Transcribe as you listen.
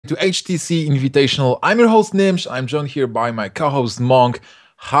to HTC Invitational. I'm your host Nimsh. I'm joined here by my co-host Monk.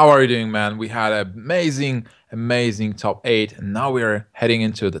 How are you doing, man? We had an amazing top 8, and now we're heading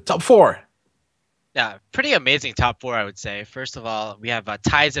into the top 4. Yeah, pretty amazing top 4, I would say. First of all, we have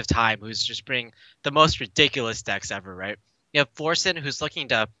Tides of Time, who's just bringing the most ridiculous decks ever, right? You have Forsen, who's looking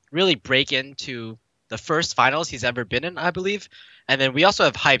to really break into the first finals he's ever been in, I believe. And then we also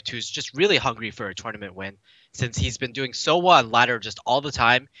have Hyped, who's just really hungry for a tournament win, since he's been doing so well on ladder just all the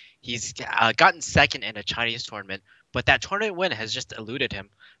time. He's gotten second in a Chinese tournament, but that tournament win has just eluded him.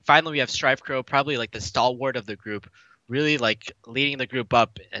 Finally, we have Strife Crow, probably like the stalwart of the group, really like leading the group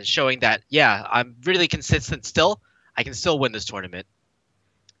up and showing that, yeah, I'm really consistent still. I can still win this tournament.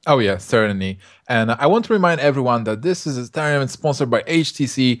 Oh yeah, certainly. And I want to remind everyone that this is a tournament sponsored by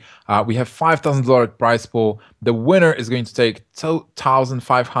HTC. We have $5,000 prize pool. The winner is going to take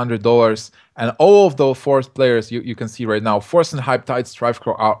 $2,500. And all of those 4 players you can see right now, Forsen, Hype, Tide, Strife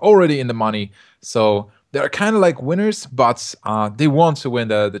Crow, are already in the money. So they're kind of like winners, but they want to win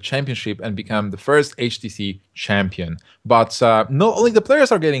the championship and become the first HTC champion. But not only the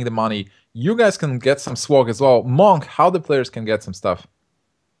players are getting the money, you guys can get some swag as well. Monk, how the players can get some stuff?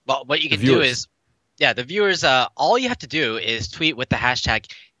 Well, what you can do is, yeah, the viewers, all you have to do is tweet with the hashtag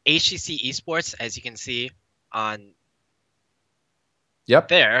HTC Esports, as you can see on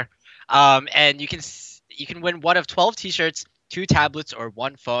there. And you can win one of 12 t-shirts, 2 tablets, or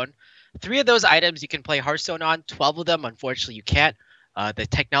 1 phone. 3 of those items you can play Hearthstone on. 12 of them, unfortunately, you can't. The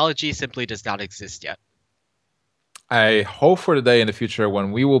technology simply does not exist yet. I hope for the day in the future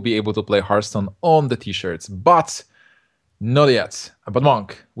when we will be able to play Hearthstone on the t-shirts, but not yet. But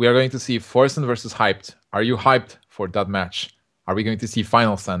Monk, we are going to see Forsen versus Hyped. Are you hyped for that match? Are we going to see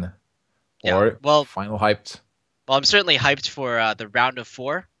finals then? Or final Hyped? Well, I'm certainly hyped for the round of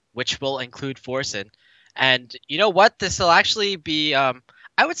 4, which will include Forsen. And you know what? This will actually be... I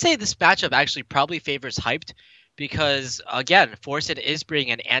would say this matchup actually probably favors Hyped because, again, Forsen is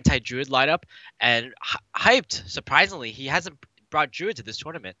bringing an anti-Druid lineup, and Hyped, surprisingly, he hasn't brought Druid to this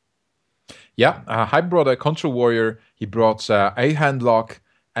tournament. Yeah, Hype brought a Control Warrior, he brought a Handlock,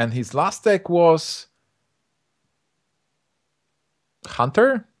 and his last deck was...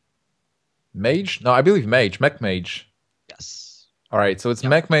 Hunter? Mage? No, I believe Mage, Mech Mage. Yes. Alright, so it's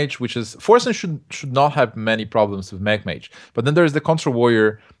Mech Mage, which is... Forsen should not have many problems with Mech Mage. But then there's the Control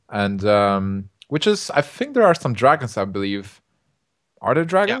Warrior, and which is... I think there are some dragons, I believe. Are there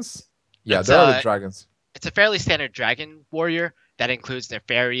dragons? Yeah, there are the dragons. It's a fairly standard dragon warrior that includes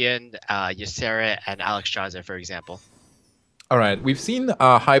Nefarian, Ysera, and Alexstrasza, for example. Alright, we've seen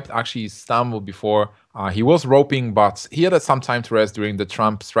Hyped actually stumble before. He was roping, but he had some time to rest during the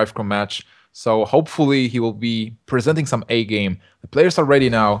Trump Strife Crow match. So hopefully he will be presenting some A-game. The players are ready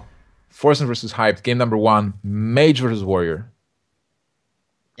now. Forsen versus Hyped, game number 1, Mage versus Warrior.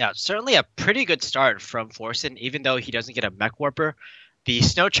 Yeah, certainly a pretty good start from Forsen, even though he doesn't get a Mech Warper. The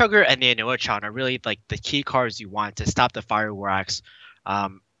Snow Chugger and the Inuitron are really like the key cards you want to stop the Fire War Axe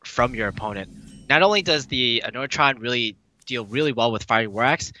from your opponent. Not only does the Inuitron really deal really well with Fire War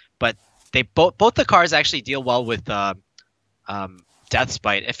Axe, but they both the cards actually deal well with Death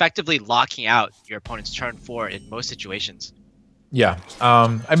Spite, effectively locking out your opponent's turn 4 in most situations. Yeah,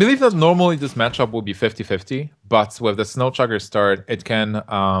 I believe that normally this matchup will be 50-50, but with the Snow Chugger start, it can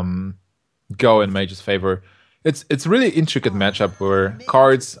go in Mage's favor. It's really intricate matchup where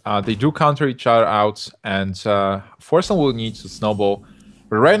cards, they do counter each other out, and Forsen will need to snowball.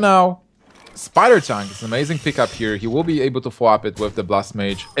 But right now, Spider Tank is an amazing pickup here. He will be able to follow up it with the Blast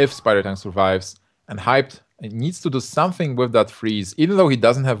Mage if Spider Tank survives. And Hyped needs to do something with that freeze. Even though he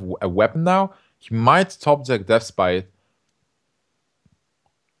doesn't have a weapon now, he might top deck Death Spite.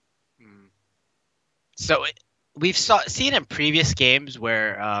 So we've seen in previous games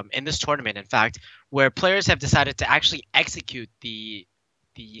where, in this tournament, in fact, where players have decided to actually execute the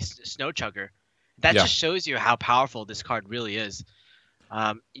Snow Chugger. That just shows you how powerful this card really is.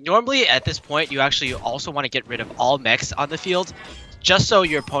 Normally, at this point, you actually also want to get rid of all mechs on the field, just so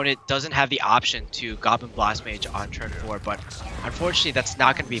your opponent doesn't have the option to Goblin Blast Mage on turn 4, but unfortunately, that's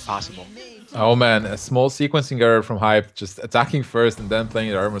not going to be possible. Oh man, a small sequencing error from Hype, just attacking first and then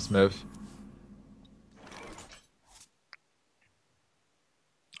playing the Armor Smith.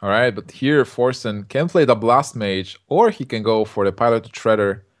 Alright, but here Forsen can play the Blast Mage, or he can go for the Pilot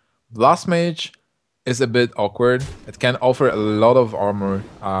Shredder. Blast Mage is a bit awkward. It can offer a lot of armor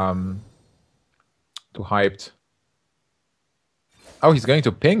to Hyped. Oh, he's going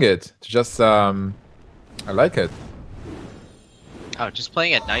to ping it. Just, I like it. Oh, just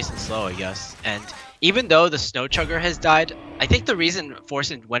playing it nice and slow, I guess. And even though the Snow Chugger has died, I think the reason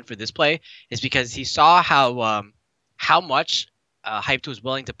Forsen went for this play is because he saw how much Hyped was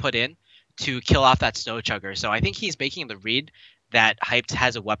willing to put in to kill off that Snow Chugger. So I think he's making the read that Hyped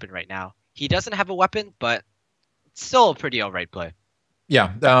has a weapon right now. He doesn't have a weapon, but it's still a pretty alright play.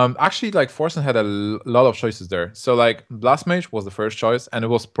 Yeah, actually, like Forsen had a lot of choices there. So like Blast Mage was the first choice, and it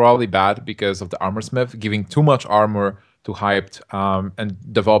was probably bad because of the Armor Smith giving too much armor to Hyped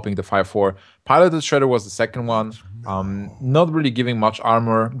and developing the 5/4. Piloted Shredder was the second one, not really giving much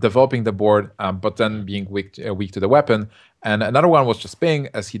armor, developing the board, but then being weak to the weapon. And another one was just Ping,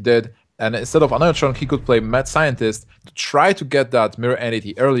 as he did. And instead of Anotron, he could play Mad Scientist to try to get that Mirror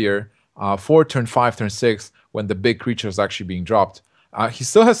Entity earlier for turn 5, turn 6, when the big creature is actually being dropped. He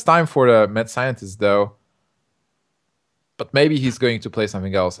still has time for the Mad Scientist, though. But maybe he's going to play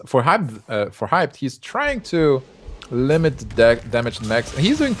something else. For Hyped, he's trying to limit the damage next.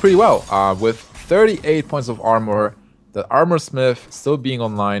 He's doing pretty well with 38 points of armor. The Armor Smith still being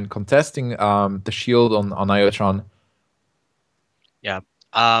online, contesting the shield on Iotron. Yeah.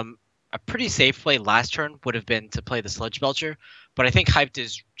 A pretty safe play last turn would have been to play the Sludge Belcher, but I think Hyped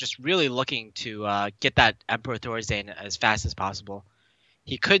is just really looking to get that Emperor Thorazane as fast as possible.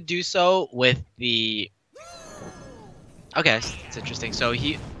 He could do so with the... Okay, it's interesting. So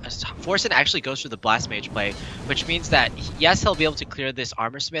Forsen actually goes for the Blast Mage play, which means that, yes, he'll be able to clear this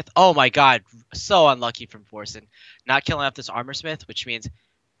Armor Smith. Oh my god, so unlucky from Forsen. Not killing off this Armor Smith, which means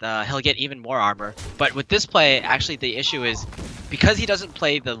he'll get even more armor. But with this play, actually the issue is, because he doesn't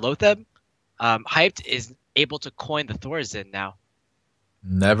play the Loatheb, Hyped is able to coin the Thorazin now.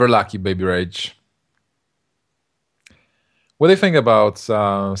 Never lucky, Baby Rage. What do you think about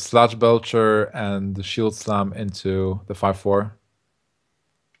Sludge Belcher and the Shield Slam into the 5/4?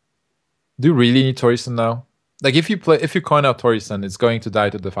 Do you really need Torison now? Like if you coin out Torison, it's going to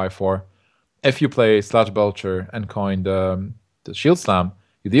die to the 5/4. If you play Sludge Belcher and coin the Shield Slam,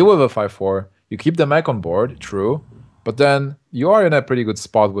 you deal with a 5/4. You keep the mech on board, true, but then you are in a pretty good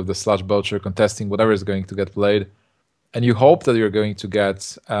spot with the Sludge Belcher contesting whatever is going to get played. And you hope that you're going to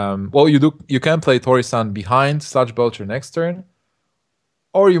get... well, you can play Torisan behind Sludge Belcher next turn.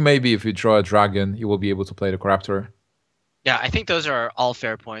 Or you maybe, if you draw a dragon, you will be able to play the Corruptor. Yeah, I think those are all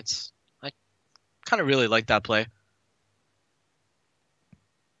fair points. I kind of really like that play.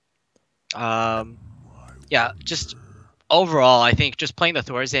 Yeah, just overall, I think just playing the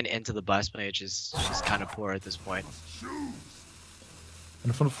Thorazin into the Blast Mage is just kind of poor at this point.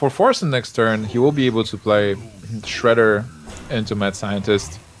 And for Forsen next turn, he will be able to play Shredder into Mad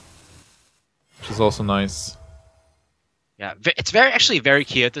Scientist, which is also nice. Yeah, it's actually very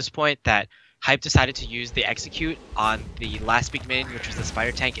key at this point that Hype decided to use the Execute on the last big minion, which was the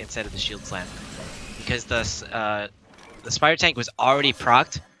Spider Tank, instead of the Shield Slam, because the Spider Tank was already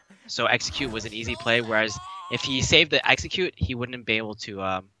procced, so Execute was an easy play. Whereas if he saved the Execute, he wouldn't be able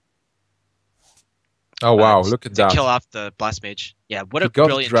to. Oh wow! Look at that! Kill off the Blast Mage. Yeah, what a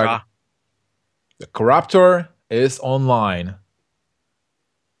brilliant draw! The Corruptor is online.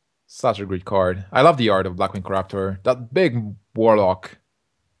 Such a great card. I love the art of Blackwing Corruptor. That big Warlock.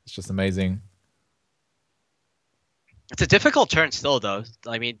 It's just amazing. It's a difficult turn still, though.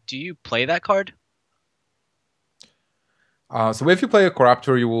 I mean, do you play that card? So if you play a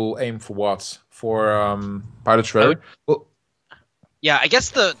Corruptor, you will aim for what? For Pilot Shredder? Well, yeah, I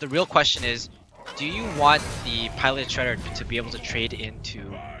guess the real question is, do you want the Pilot Shredder to be able to trade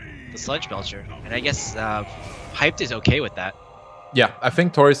into the Sludge Belcher? And I guess Hyped is okay with that. Yeah, I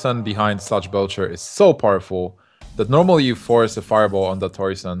think Torisan behind Sludge Belcher is so powerful that normally you force a Fireball on the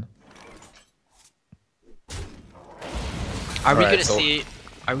Torisan. Are we gonna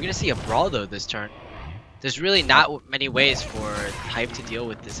see a Brawl though this turn? There's really not many ways for Hype to deal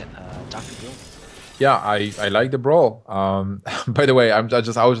with this Dr. Boom. Yeah, I like the Brawl. By the way, I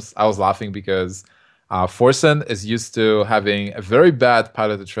was laughing because Forsen is used to having a very bad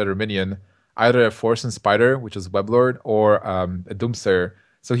piloted Shredder minion, either a Forsen Spider, which is Weblord, or a Doomsayer.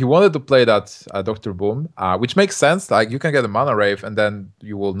 So he wanted to play that Dr. Boom, which makes sense. Like you can get a Mana Rave, and then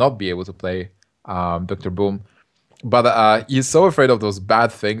you will not be able to play Dr. Boom. But he's so afraid of those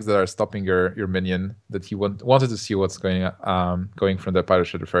bad things that are stopping your minion that he wanted to see what's going from the Pilot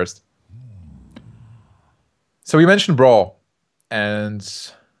Shredder first. So we mentioned Brawl, and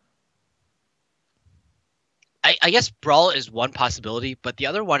I guess Brawl is one possibility, but the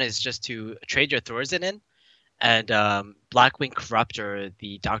other one is just to trade your Thorazin in and Blackwing Corruptor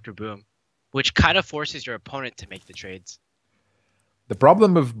the Dr. Boom, which kind of forces your opponent to make the trades. The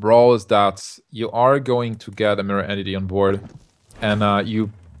problem with Brawl is that you are going to get a Mirror Entity on board, and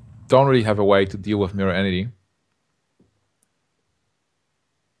you don't really have a way to deal with Mirror Entity.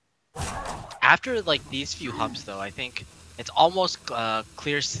 After like these few humps, though, I think it's almost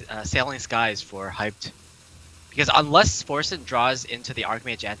clear sailing skies for Hyped. Because unless Forsen draws into the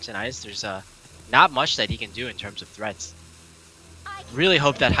Archmage Antonidas, there's not much that he can do in terms of threats. Really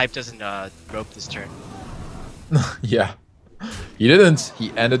hope that Hype doesn't rope this turn. Yeah. He didn't.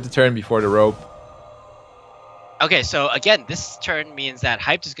 He ended the turn before the rope. Okay, so again, this turn means that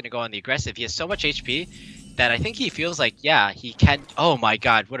Hype is going to go on the aggressive. He has so much HP that I think he feels like, yeah, he can... Oh my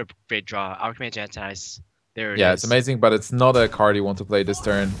god, what a great draw. Archmage Antonidas. There it Yeah, is. it's amazing, but it's not a card you want to play this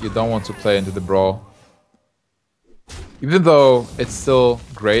turn. You don't want to play into the brawl. Even though it's still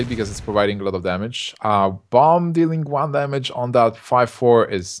great because it's providing a lot of damage. Bomb dealing 1 damage on that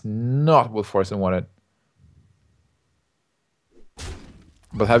 5-4 is not what Forsen wanted.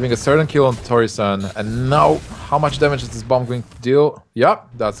 But having a certain kill on Tori-san, and now how much damage is this bomb going to deal? Yep,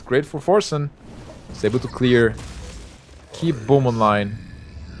 that's great for Forsen. He's able to clear, keep Boom online.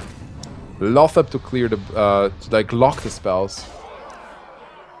 Lothep to clear the, to like lock the spells.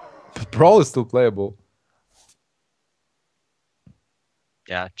 But Brawl is still playable.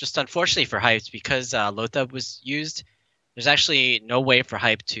 Yeah, just unfortunately for Hype, because Lothep was used, there's actually no way for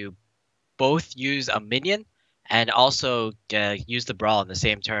Hype to both use a minion and also use the Brawl in the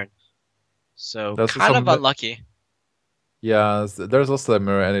same turn. So That's kind of also, unlucky. yeah, there's also a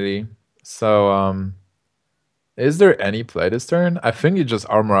mirror entity. So, is there any play this turn? I think you just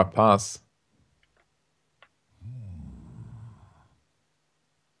armor up pass.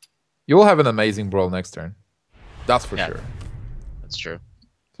 You will have an amazing Brawl next turn. That's for sure. That's true.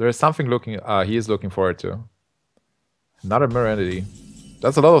 So there's something he is looking forward to. Not a mirror entity.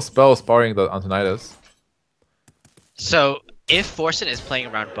 That's a lot of spells powering the Antonidas. So if Forsen is playing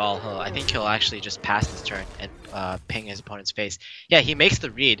around Brawl, I think he'll actually just pass this turn and ping his opponent's face. Yeah, he makes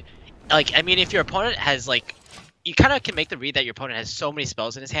the read. Like, I mean, if your opponent has like, you kind of can make the read that your opponent has so many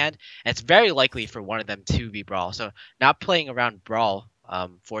spells in his hand, and it's very likely for one of them to be Brawl. So not playing around Brawl,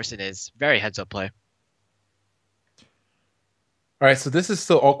 Forsen is very heads up play. All right, so this is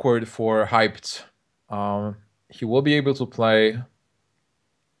still awkward for Hyped. He will be able to play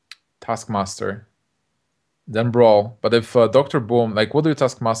Taskmaster, then Brawl. But if Dr. Boom, like, we'll do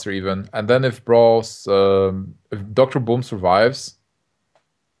Taskmaster even, and then if Brawl's, if Dr. Boom survives,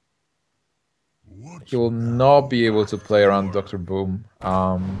 he will not be able to play around Dr. Boom,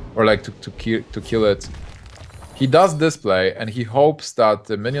 or like to kill it. He does this play, and he hopes that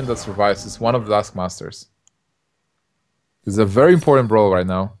the minion that survives is one of the Taskmasters. This is a very important Brawl right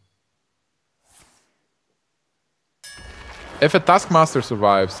now. If a Taskmaster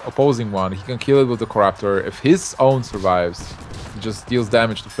survives, opposing one, he can kill it with the Corruptor. If his own survives, he just deals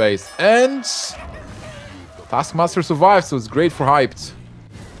damage to face. And Taskmaster survives, so it's great for Hyped.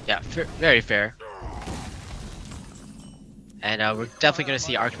 Yeah, very fair. And we're definitely going to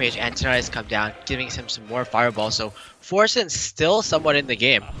see Archmage Antonidas come down, giving him some more fireballs. So Forsen's still somewhat in the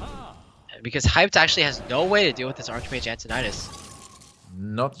game. Because Hyped actually has no way to deal with this Archmage Antonidas.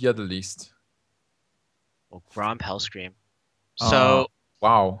 Not yet, at least. Oh, Grom Hellscream. So...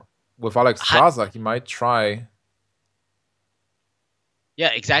 wow. With Alexstrasza, he might try.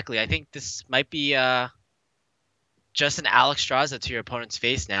 Yeah, exactly. I think this might be just an Alexstrasza to your opponent's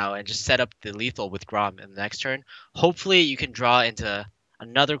face now and just set up the lethal with Grom in the next turn. Hopefully you can draw into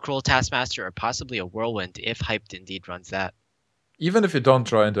another Cruel Taskmaster or possibly a Whirlwind if Hyped indeed runs that. Even if you don't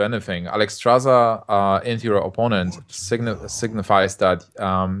draw into anything, Alexstrasza into your opponent signifies that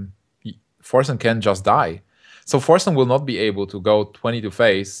Forsen can just die. So Forsen will not be able to go 20 to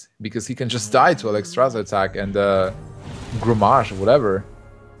face because he can just die to Alexstrasza attack and Gromage or whatever.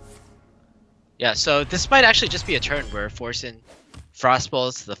 Yeah, so this might actually just be a turn where Forsen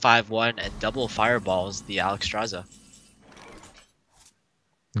Frostballs the 5-1 and double Fireballs the Alexstrasza.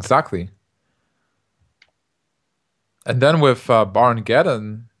 Exactly. And then with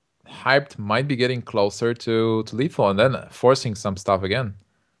Barngeddon, Hyped might be getting closer to lethal and then forcing some stuff again.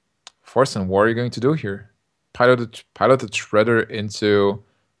 Forsen, what are you going to do here? Pilot the Shredder into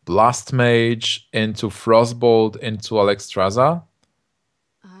Blast Mage, into Frostbolt, into Alexstrasza?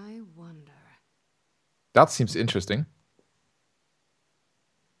 I wonder. That seems interesting.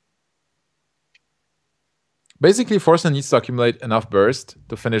 Basically, Forsen needs to accumulate enough burst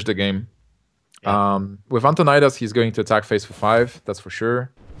to finish the game. Yeah. With Antonidas, he's going to attack phase for 5, that's for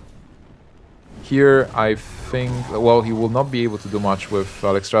sure. Here, I think, well, he will not be able to do much with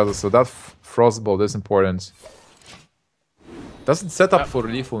Alexstrasza, so that Frostbolt is important. Doesn't set up for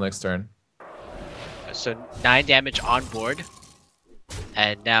lethal next turn. So 9 damage on board.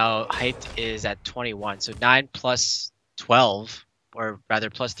 And now Hyped is at 21. So 9 plus 12, or rather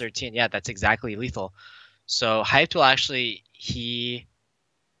plus 13. Yeah, that's exactly lethal. So Hyped will actually, he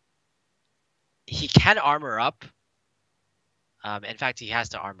can armor up. In fact, he has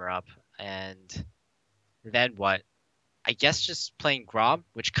to armor up. And Then what? I guess just playing Grom,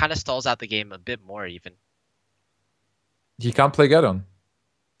 which kind of stalls out the game a bit more even. He can't play Geddon.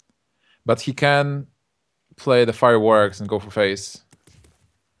 But he can play the Fireworks and go for face.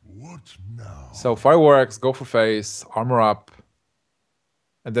 What now? So Fireworks, go for face, armor up,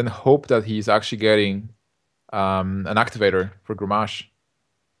 and then hope that he's actually getting an activator for Grommash.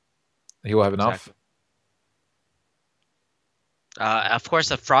 He will have enough. Exactly. Of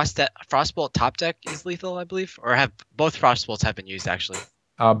course, a Frostbolt top deck is lethal, I believe, or have both Frostbolts have been used actually.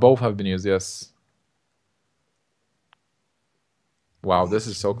 Both have been used, yes. Wow, this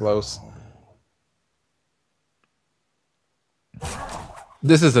is so close.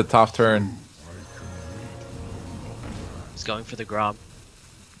 This is a tough turn. He's going for the Grom,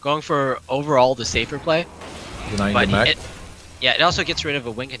 going for overall the safer play. Denying But the mech. it also gets rid of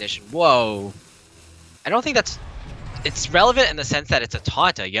a win condition. Whoa, I don't think it's relevant in the sense that it's a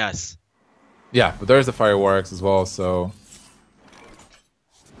taunt, I guess. Yeah, but there's the Fireworks as well, so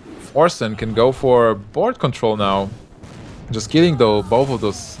Forsen can go for board control now. Just killing both of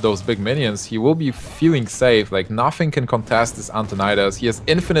those big minions, he will be feeling safe. Like, nothing can contest this Antonidas. He has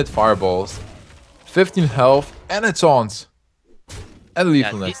infinite fireballs, 15 health, and a taunt. And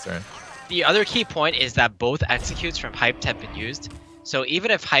lethal next turn. The other key point is that both executes from Hyped have been used. So even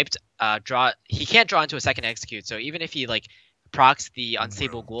if Hyped he can't draw into a second execute. So even if he like procs the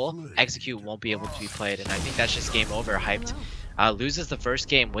unstable ghoul, execute won't be able to be played. And I think that's just game over. Hyped loses the first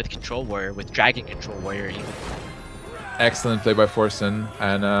game with Control Warrior, with Dragon Control Warrior even. Excellent play by Forsen,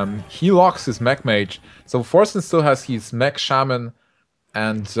 and he locks his Mech Mage. So Forsen still has his Mech Shaman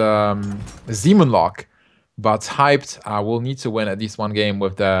and Demon lock, but Hyped will need to win at least one game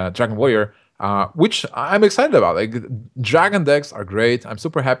with the Dragon Warrior, which I'm excited about. Like, Dragon decks are great. I'm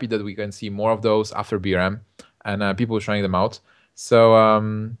super happy that we can see more of those after BRM, and people are trying them out. So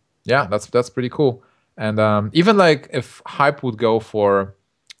yeah, that's pretty cool. And even like if Hype would go for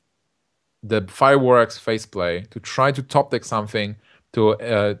the Fireworks faceplay to try to top deck something to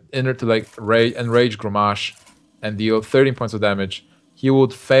like enrage Grommash and deal 13 points of damage, he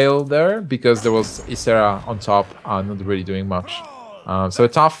would fail there because there was Ysera on top, not really doing much. So a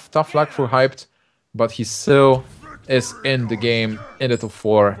tough luck for Hyped, but he still is in the game, in the top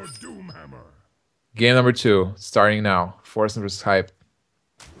 4. Game number 2 starting now. Forsen versus Hyped.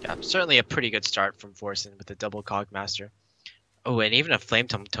 Yeah, certainly a pretty good start from Forsen with the double Cogmaster. Oh, and even a Flame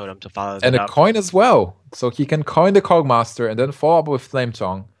Totem to follow that And a up. coin as well. So he can coin the Cogmaster and then follow up with Flame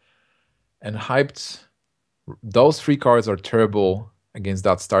Tongue. And Hyped, those 3 cards are terrible against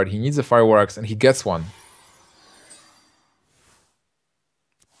that start. He needs a Fireworks and he gets one.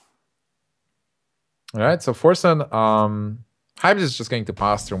 Alright, so Forsen, Hyped is just going to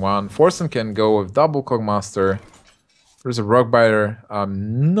pass turn 1. Forsen can go with double Cogmaster. There's a Rockbiter,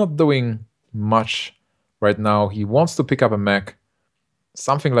 not doing much right now. He wants to pick up a mech.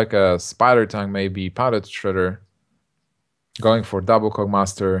 Something like a Spider Tank, maybe, Powder Shredder. Going for double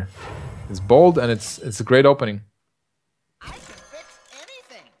Cogmaster. It's bold and it's a great opening. I can fix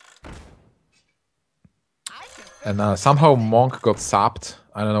anything. And somehow Monk got sapped.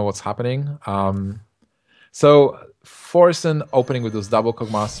 I don't know what's happening. So Forsen opening with those double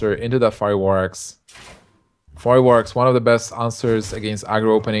Cogmaster into that Fireworks. Fireworks, one of the best answers against aggro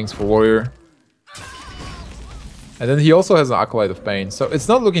openings for Warrior. And then he also has an Acolyte of Pain, so it's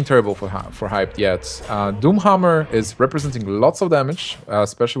not looking terrible for Hyped yet. Doomhammer is representing lots of damage,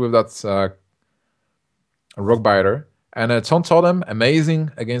 especially with that Rockbiter. And Taunt Totem,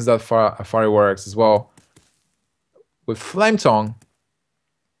 amazing against that Fireworks as well. With Flame Tongue,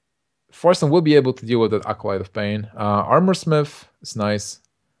 Forsen will be able to deal with that Acolyte of Pain. Armor Smith is nice.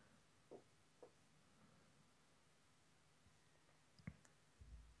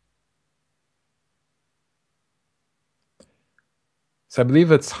 So I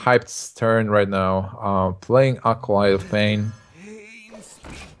believe it's Hyped's turn right now, playing Acolyte of Pain.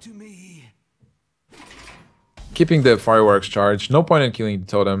 Keeping the Fireworks charge. No point in killing the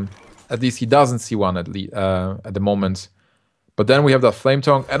totem. At least he doesn't see one at the moment. But then we have that Flame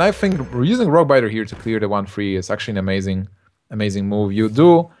Tongue, and I think using Rockbiter here to clear the 1-3 is actually an amazing move. You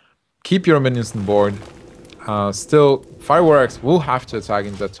do keep your minions on board. Still, Fireworks will have to attack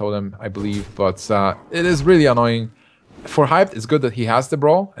into that totem, I believe, but it is really annoying. For Hyped, it's good that he has the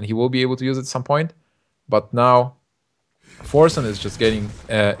Brawl, and he will be able to use it at some point. But now, Forsen is just getting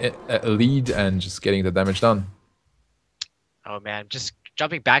a lead and just getting the damage done. Oh man, just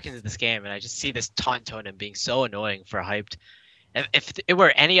jumping back into this game, and I just see this Taunt Totem being so annoying for Hyped. If it were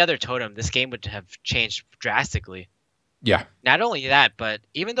any other totem, this game would have changed drastically. Yeah. Not only that, but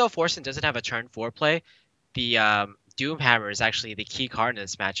even though Forsen doesn't have a turn 4 play, the Doomhammer is actually the key card in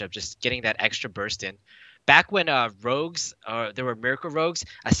this matchup, just getting that extra burst in. Back when rogues, there were miracle rogues,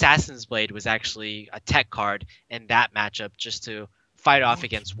 Assassin's Blade was actually a tech card in that matchup just to fight off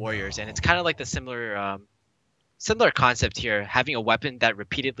against warriors, and it's kind of like the similar concept here, having a weapon that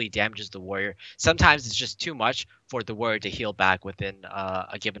repeatedly damages the warrior. Sometimes it's just too much for the warrior to heal back within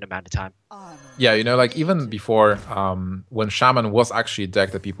a given amount of time. Yeah, you know, like even before, when Shaman was actually a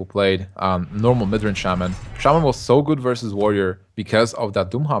deck that people played, normal mid-range Shaman, Shaman was so good versus Warrior because of that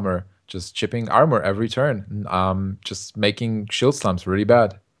Doomhammer, just chipping armor every turn, just making shield slams really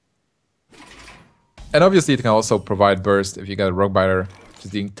bad. And obviously it can also provide burst if you get a Rogue Biter,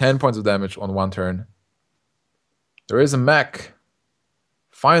 just doing 10 points of damage on one turn. There is a mech,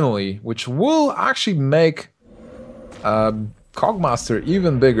 finally, which will actually make Cogmaster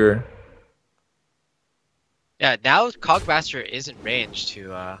even bigger. Yeah, now Cogmaster is in range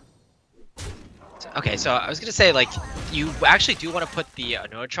to. Okay, so I was gonna say like you actually do want to put the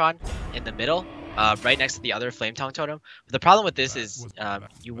Neutron in the middle, right next to the other Flame Tongue Totem. But the problem with this is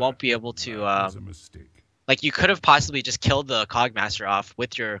you won't be able to like you could have possibly just killed the Cogmaster off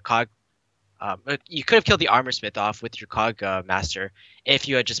with your Cog. You could have killed the Armor Smith off with your Cog Master if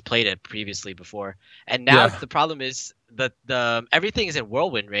you had just played it previously before. And now Yeah. the problem is that everything is in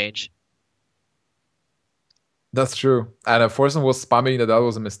Whirlwind range. That's true. And Forsen was spamming that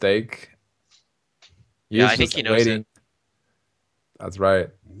was a mistake. He Yeah, is I think just he knows waiting. it. That's right.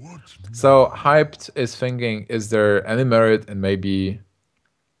 What So Hyped is thinking, is there any merit in maybe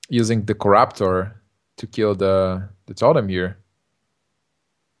using the Corruptor to kill the totem here?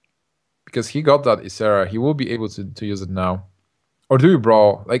 Because he got that Isera, he will be able to use it now. Or do you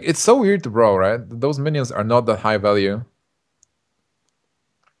brawl? Like, it's so weird to brawl, right? Those minions are not that high value.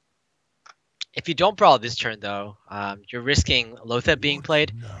 If you don't brawl this turn though, you're risking Lothep being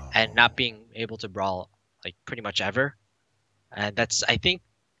played and not being able to brawl like pretty much ever. And that's, I think,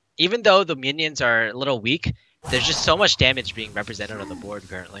 even though the minions are a little weak, there's just so much damage being represented on the board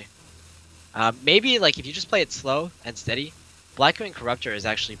currently. Maybe like if you just play it slow and steady, Blackwing Corruptor is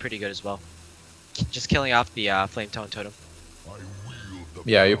actually pretty good as well. Just killing off the Flame Tone Totem.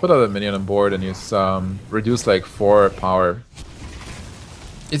 Yeah, you put out a minion on board and you reduce like 4 power.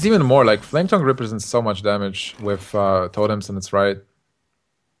 It's even more, like Flame Tongue represents so much damage with totems and it's right.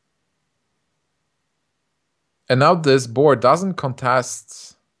 And now this board doesn't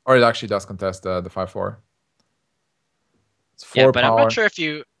contest, or it actually does contest the 5/4. It's 4 Yeah, but power. I'm not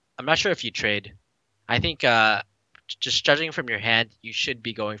sure if you trade. I think just judging from your hand, you should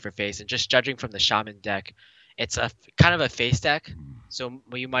be going for face, and just judging from the Shaman deck, it's a kind of a face deck, so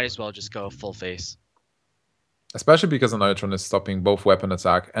you might as well just go full face. Especially because the Neutron is stopping both weapon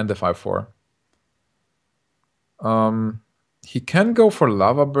attack and the 5/4. He can go for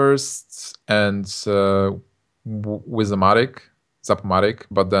Lava Bursts and Wizomatic, Zapomatic,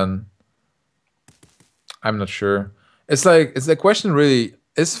 but then I'm not sure. It's like, it's the question really,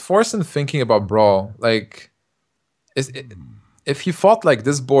 is Forsen thinking about Brawl? Like, if he thought like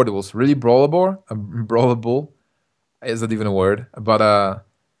this board was really brawlable, is that even a word? But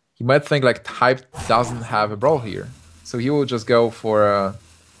he might think like Type doesn't have a Brawl here. So he will just go for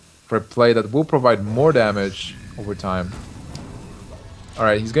a play that will provide more damage over time.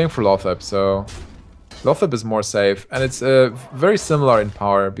 Alright, he's going for Lothep, so Lothep is more safe, and it's very similar in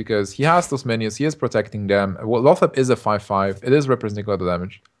power because he has those minions, he is protecting them. Well, Lothep is a 5/5, it is representing a lot of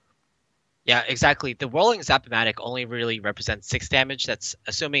damage. Yeah, exactly. The Whirling Zapomatic only really represents 6 damage. That's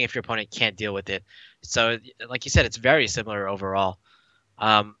assuming if your opponent can't deal with it. So, like you said, it's very similar overall.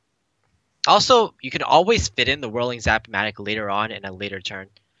 Also, you can always fit in the Whirling Zapomatic later on in a later turn.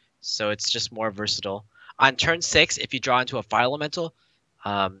 So it's just more versatile. On turn 6, if you draw into a Fire Elemental,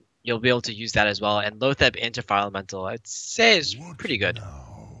 you'll be able to use that as well. And Lothep into Fire Elemental, I'd say is pretty good.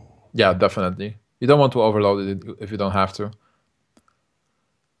 Yeah, definitely. You don't want to overload it if you don't have to.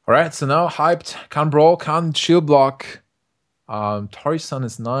 Alright, so now Hyped can brawl, can shield block. Tori-san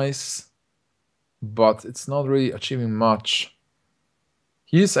is nice, but it's not really achieving much.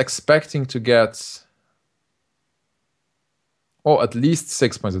 He's expecting to get at least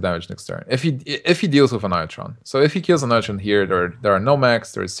 6 points of damage next turn if he deals with a Neutron. So if he kills a Neutron here, there are no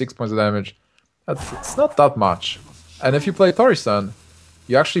max, there is 6 points of damage. It's not that much. And if you play Tori-san,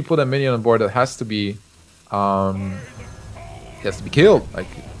 you actually put a minion on board that has to be killed. Like,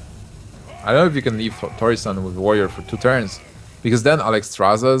 I don't know if you can leave Tori-san with Warrior for 2 turns, because then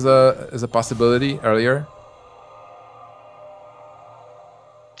Alexstrasza is a possibility earlier.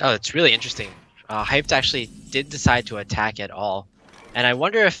 Oh, it's really interesting. Hyped actually did decide to attack at all. And I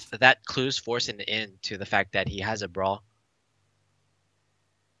wonder if that clues Forsen in to the fact that he has a brawl.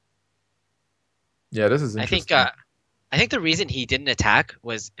 Yeah, this is interesting. I think the reason he didn't attack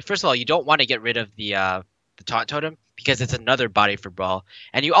was, first of all, you don't want to get rid of the the taunt totem because it's another body for Brawl.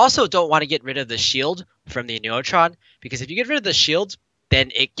 And you also don't want to get rid of the shield from the Neutron because if you get rid of the shield,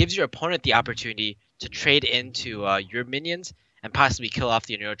 then it gives your opponent the opportunity to trade into your minions and possibly kill off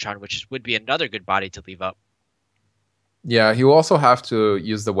the Neutron, which would be another good body to leave up. Yeah, he will also have to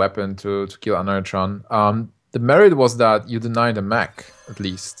use the weapon to kill Anartron. The merit was that you deny the mech, at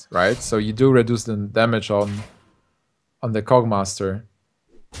least, right? So you do reduce the damage on the Cogmaster.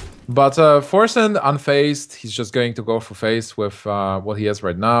 But Forsen, unfazed, he's just going to go for face with what he has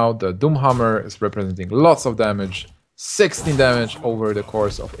right now. The Doomhammer is representing lots of damage. 16 damage over the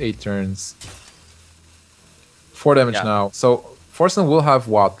course of 8 turns. 4 damage now. So Forsen will have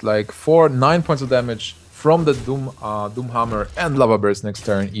what? Like 9 points of damage from the Doomhammer and Lava Burst next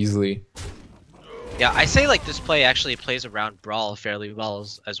turn easily. Yeah, I say like this play actually plays around Brawl fairly well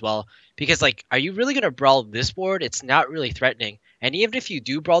as well. Because like, are you really going to Brawl this board? It's not really threatening. And even if you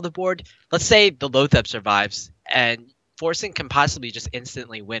do Brawl the board, let's say the Lothep survives and Forsen can possibly just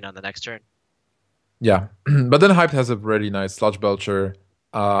instantly win on the next turn. Yeah, but then Hype has a really nice Sludge Belcher,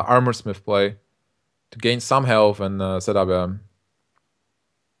 Armor Smith play to gain some health and set up a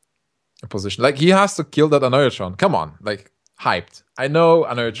position. Like, he has to kill that Annoyatron. Come on, like, Hyped. I know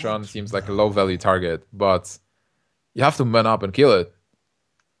Annoyatron seems like a low value target, but you have to man up and kill it.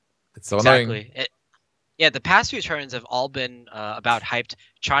 It's so annoying. Yeah, the past few turns have all been about Hyped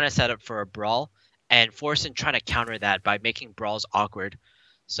trying to set up for a Brawl and Forsen trying to counter that by making Brawls awkward.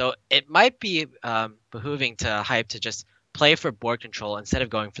 So it might be behooving to Hype to just play for board control instead of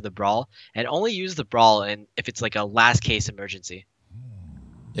going for the Brawl and only use the Brawl if it's like a last case emergency.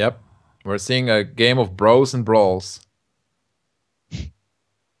 Yep. We're seeing a game of bros and brawls.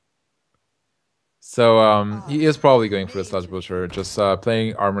 So he is probably going for the Sludge Butcher, just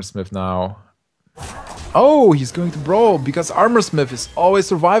playing Armor Smith now. Oh, he's going to Brawl because Armor Smith is always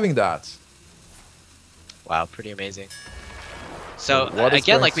surviving that. Wow, pretty amazing. So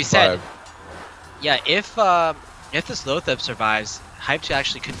again, like we said, yeah, if this Lothep survives, Hype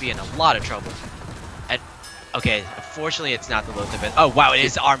actually could be in a lot of trouble. And okay, fortunately, it's not the Lothep. Oh wow, it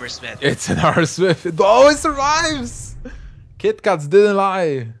is Armor Smith. It's an Armor Smith. It always survives. Kit Kats didn't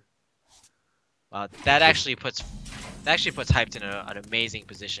lie. Wow, that actually puts Hyped in an amazing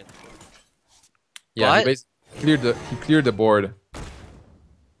position. Yeah, he cleared the board.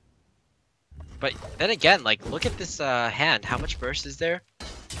 But then again, like, look at this hand. How much burst is there?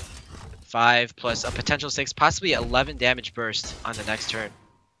 5 plus a potential 6, possibly 11 damage burst on the next turn.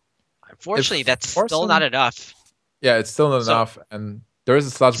 Unfortunately, that's still not enough. Yeah, it's still not enough, and there is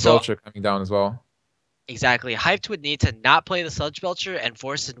a Sludge Belcher coming down as well. Exactly. Hyped would need to not play the Sludge Belcher, and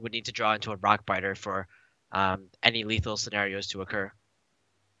Forsen would need to draw into a Rock Biter for any lethal scenarios to occur.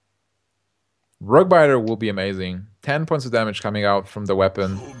 Rock Biter will be amazing. 10 points of damage coming out from the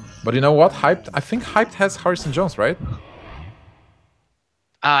weapon. But you know what? I think Hyped has Harrison Jones, right?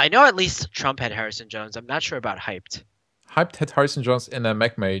 I know at least Trump had Harrison Jones. I'm not sure about Hyped. Hyped had Harrison Jones in a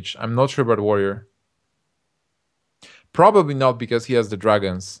Mech Mage. I'm not sure about Warrior. Probably not because he has the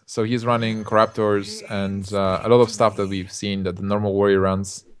Dragons. So he's running Corruptors and a lot of stuff that we've seen that the normal Warrior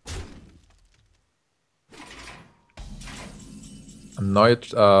runs.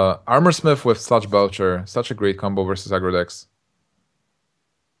 Annoyed Armor Smith with Sludge Belcher. Such a great combo versus aggro decks.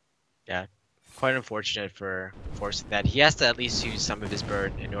 Yeah, quite unfortunate for Forsen that he has to at least use some of his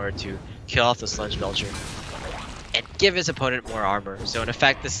burn in order to kill off the Sludge Belcher and give his opponent more armor. So in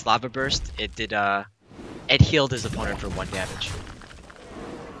effect, this Lava Burst, it healed his opponent for 1 damage.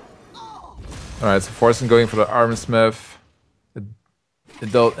 Alright, so Forsen going for the Armor Smith.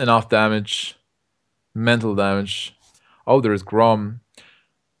 It dealt enough damage. Mental damage. Oh, there's Grom.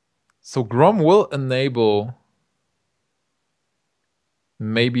 So Grom will enable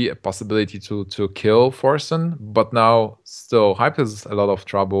maybe a possibility to kill Forsen, but now still Hype has a lot of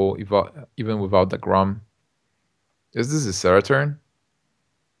trouble even without the Grom. Is this a Sarah turn?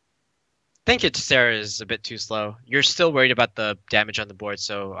 I think Sarah is a bit too slow. You're still worried about the damage on the board,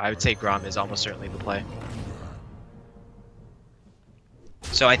 so I would say Grom is almost certainly the play.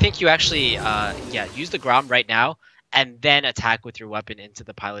 So I think you actually, use the Grom right now, and then attack with your weapon into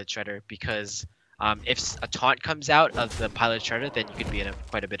the Pilot Shredder, because if a taunt comes out of the Pilot Shredder, then you could be in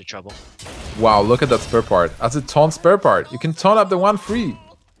quite a bit of trouble. Wow, look at that spare part. That's a taunt spare part. You can taunt up the 1-3.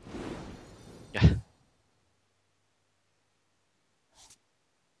 Yeah.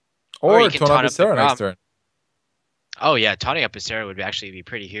 Or you can taunt up the Sarah next turn. Oh yeah, taunting up Sarah would actually be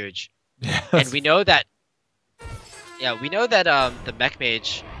pretty huge. Yes. And we know that the Mech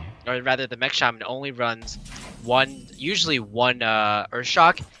Mage, or rather the Mech Shaman, only runs usually one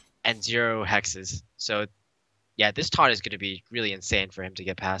Earthshock and 0 hexes. So yeah, this taunt is going to be really insane for him to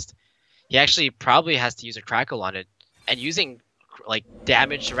get past. He actually probably has to use a crackle on it, and using like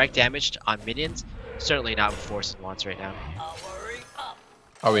direct damage on minions, certainly not what Forsen wants right now.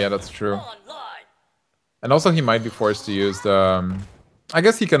 Oh yeah, that's true. And also he might be forced to use the... I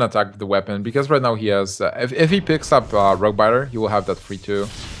guess he can attack the weapon, because right now he has... if he picks up Rogue Biter, he will have that free too.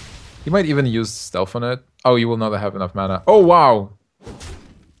 He might even use Stealth on it. Oh, he will not have enough mana. Oh, wow!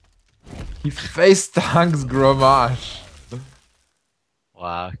 He face tanks Grommash.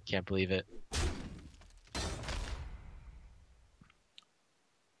 Wow, can't believe it.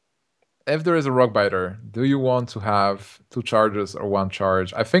 If there is a Rock Biter, do you want to have 2 charges or 1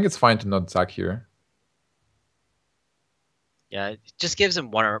 charge? I think it's fine to not attack here. Yeah, it just gives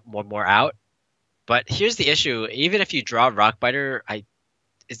him one more out. But here's the issue: even if you draw Rockbiter,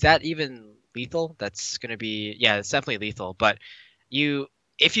 is that even lethal? That's gonna be, yeah, it's definitely lethal. But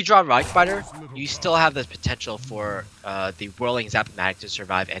if you draw Rockbiter, you still have the potential for the Whirling Zap-O-Matic to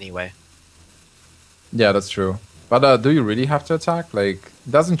survive anyway. Yeah, that's true. But do you really have to attack? Like,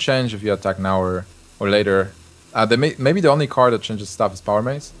 it doesn't change if you attack now or later. Maybe the only card that changes stuff is Power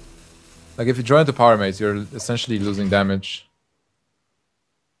Mace. Like, if you draw into Power Mace, you're essentially losing damage.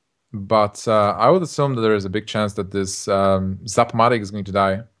 But I would assume that there is a big chance that this Zap-O-Matic is going to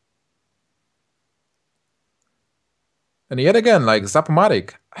die. And yet again, like,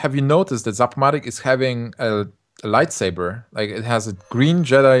 Zap-O-Matic, have you noticed that Zap-O-Matic is having a lightsaber? Like, it has a green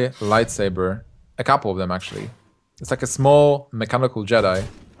Jedi lightsaber. A couple of them, actually. It's like a small mechanical Jedi.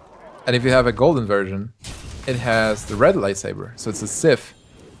 And if you have a golden version, it has the red lightsaber. So it's a Sith.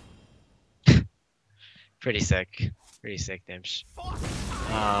 Pretty sick. Pretty sick, Dimsh.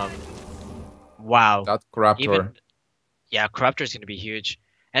 Wow. That Corruptor. Yeah, Corruptor is going to be huge.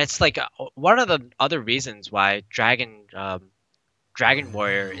 And it's like one of the other reasons why Dragon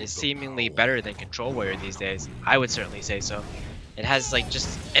Warrior is seemingly better than Control Warrior these days. I would certainly say so. It has like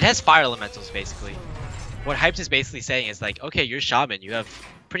it has fire elementals basically. What Hyped is basically saying is like, okay, you're Shaman, you have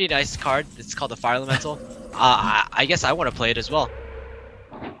pretty nice card. It's called the Fire Elemental. I guess I want to play it as well.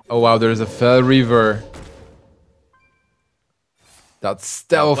 Oh wow, there's a Fel Reaver. That's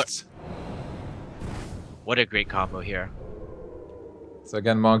stealthed. What a great combo here. So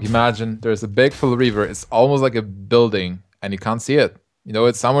again, Monk, imagine there's a big Fel Reaver. It's almost like a building, and you can't see it. You know,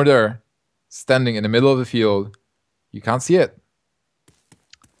 it's somewhere there, standing in the middle of the field. You can't see it.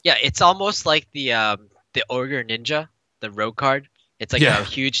 Yeah, it's almost like the Ogre Ninja, the rogue card. It's like a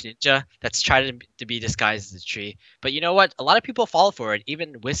huge ninja that's trying to be disguised as a tree. But you know what? A lot of people fall for it.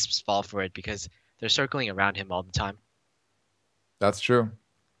 Even Wisps fall for it because they're circling around him all the time. That's true.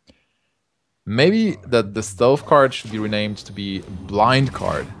 Maybe the stealth card should be renamed to be blind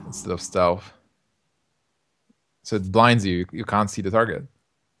card instead of stealth. So it blinds you. You can't see the target.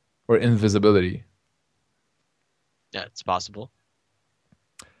 Or invisibility. Yeah, it's possible.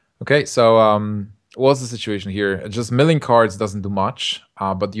 Okay, so what's the situation here? Just milling cards doesn't do much,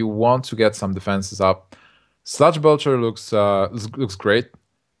 but you want to get some defenses up. Sludge Belcher looks great.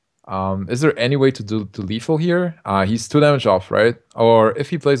 Is there any way to lethal here? He's 2 damage off, right? Or if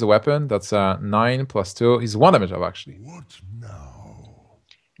he plays a weapon, that's 9 plus 2. He's 1 damage off, actually. What now?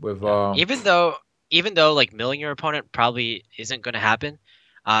 With even though like milling your opponent probably isn't going to happen,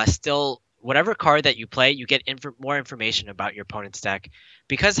 still whatever card that you play, you get more information about your opponent's deck.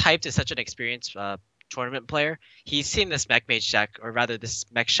 Because Hyped is such an experienced tournament player, he's seen this Mech Mage deck, or rather this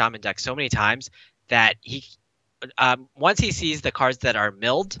Mech Shaman deck, so many times that he. Once he sees the cards that are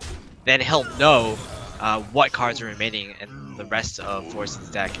milled, then he'll know what cards are remaining in the rest of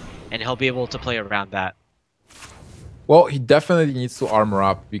Forsen's deck, and he'll be able to play around that. Well, he definitely needs to armor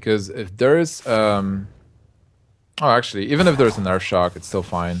up, because if there's... oh, actually, even if there's an Earth Shock, it's still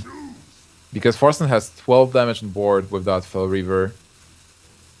fine. Because Forsen has 12 damage on board with that Fel Reaver.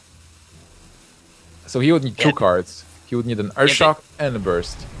 So he would need 2 cards. He would need an Earth Shock and a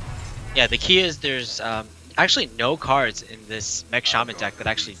Burst. Yeah, the key is there's... actually no cards in this Mech Shaman deck that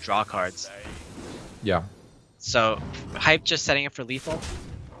actually draw cards. Yeah. So, Hype just setting it for lethal.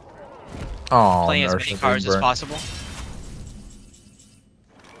 Oh, playing as many cards as possible.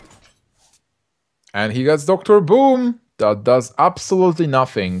 And he gets Dr. Boom! That does absolutely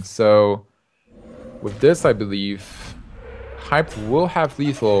nothing. So, with this, I believe, Hype will have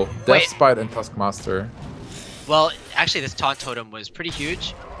lethal, Death Spite, and Taskmaster. Well, actually, this Taunt Totem was pretty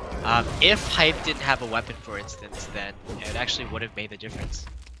huge. If Hype didn't have a weapon, for instance, then it actually would have made the difference.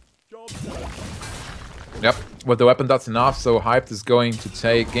 Yep, with the weapon that's enough, so Hype is going to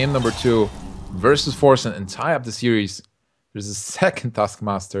take game number 2 versus Forsen and tie up the series. There's a second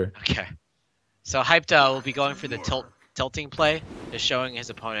Taskmaster. Okay. So Hyped will be going for the tilting play, just showing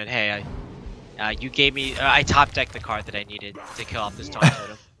his opponent, hey, you gave me, I top decked the card that I needed to kill off this Taunt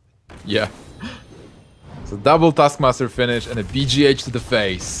Totem. Yeah. So double Taskmaster finish and a BGH to the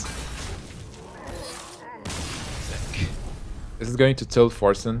face. Sick. This is going to tilt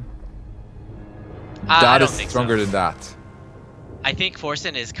Forsen. I That don't is think stronger so. than that. I think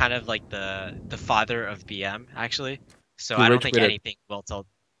Forsen is kind of like the father of BM actually. So He I don't rage think quit it. anything will tilt.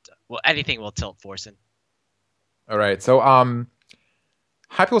 Well, anything will tilt Forsen. All right. So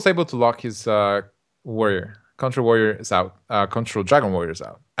Hype was able to lock his warrior. Control warrior is out. Control dragon warrior is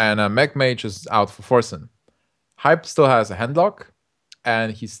out, and Mech Mage is out for Forsen. Hype still has a handlock,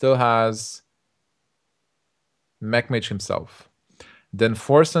 and he still has Mech Mage himself. Then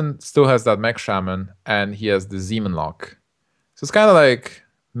Forsen still has that Mech Shaman, and he has the Zeman lock. So it's kind of like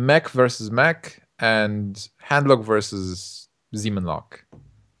Mech versus Mech, and handlock versus Zeman lock.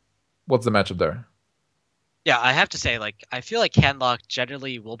 What's the matchup there? Yeah, I have to say, like, I feel like Handlock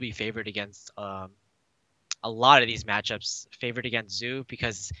generally will be favored against a lot of these matchups, favored against Zoo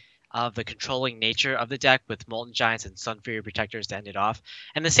because of the controlling nature of the deck with Molten Giants and Sun Fury Protectors to end it off.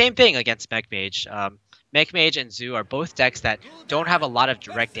 And the same thing against Mech Mage. Mech Mage and Zoo are both decks that don't have a lot of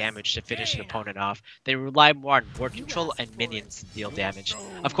direct damage to finish an opponent off. They rely more on board control and minions to deal damage.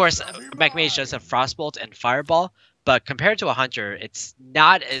 Of course, Mech Mage does have Frostbolt and Fireball, but compared to a Hunter, it's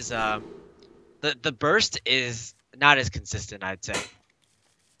not as the burst is not as consistent, I'd say.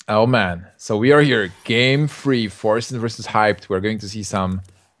 Oh man, so we are here, game 3, Forsen versus Hyped. We're going to see some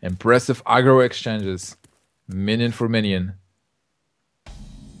impressive aggro exchanges, minion for minion.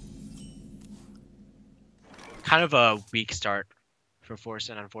 Kind of a weak start for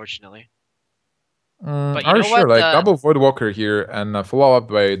Forsen, unfortunately. But But you are know you sure? what? Like double Voidwalker here and follow up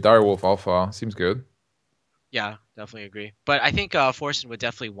by Direwolf Alpha seems good. Yeah, definitely agree. But I think Forsen would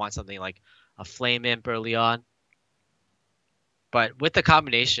definitely want something like a Flame Imp early on. But with the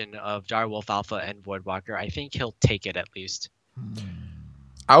combination of Direwolf Alpha and Voidwalker, I think he'll take it at least.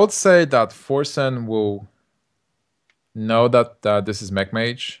 I would say that Forsen will know that this is Mech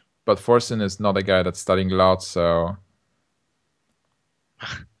Mage, but Forsen is not a guy that's studying a lot, so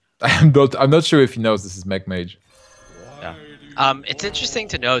I'm not sure if he knows this is Mech Mage. Yeah. It's interesting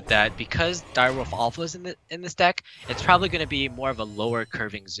to note that because Direwolf Alpha is in this deck, it's probably going to be more of a lower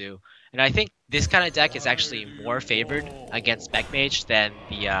curving Zoo. And I think this kind of deck is actually more favored against Mech Mage than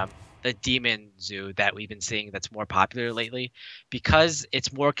the Demon Zoo that we've been seeing that's more popular lately, because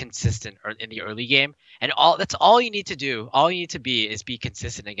it's more consistent in the early game. And that's all you need to do. All you need to be is be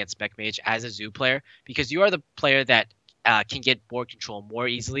consistent against Mech Mage as a Zoo player, because you are the player that can get board control more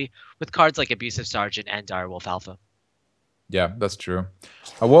easily with cards like Abusive Sergeant and Direwolf Alpha. Yeah, that's true.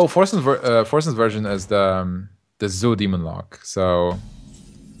 Well, Forsen's version is the Zoo Demon Lock, so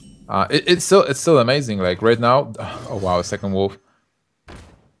it's still amazing. Like right now, oh wow, second wolf.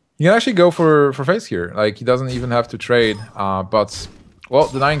 He can actually go for face here. Like he doesn't even have to trade. But well,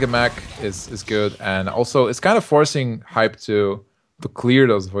 denying a mech is good, and also it's kind of forcing Hype to clear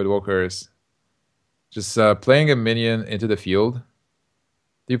those Voidwalkers. Just playing a minion into the field.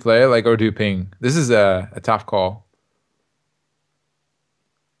 Do you play it like or do you ping? This is a tough call.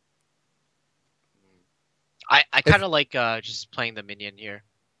 I kind of like just playing the minion here.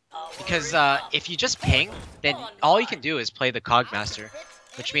 Because if you just ping, then all you can do is play the Cogmaster,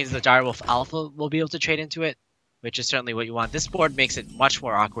 which means the Direwolf Alpha will be able to trade into it, which is certainly what you want. This board makes it much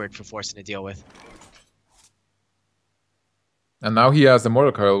more awkward for Forsen to deal with. And now he has the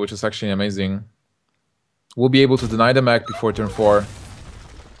Mortal Coil, which is actually amazing. We'll be able to deny the mech before turn 4.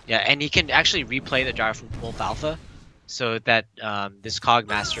 Yeah, and he can actually replay the Direwolf Alpha, so that this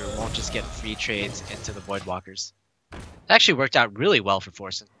Cogmaster won't just get free trades into the Voidwalkers. It actually worked out really well for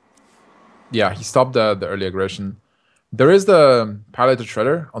Forsen. Yeah, he stopped the early aggression. There is the Piloted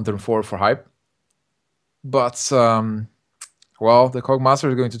Shredder on turn 4 for Hype. But, well, the Cogmaster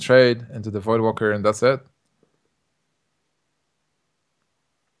is going to trade into the Voidwalker, and that's it.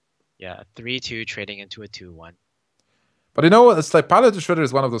 Yeah, 3-2 trading into a 2-1. But you know what? It's like Piloted Shredder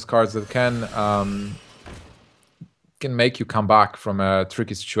is one of those cards that can make you come back from a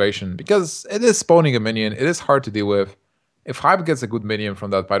tricky situation. Because it is spawning a minion. It is hard to deal with. If Hype gets a good minion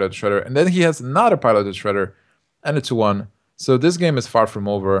from that Piloted Shredder, and then he has another Piloted Shredder, and a 2-1. So this game is far from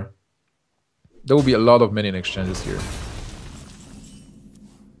over. There will be a lot of minion exchanges here.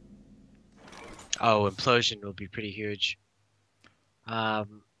 Oh, Implosion will be pretty huge. I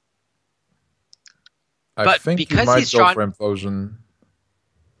But think you because might he's go drawn- for Implosion.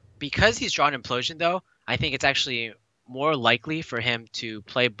 Because he's drawn Implosion, though, I think it's actually more likely for him to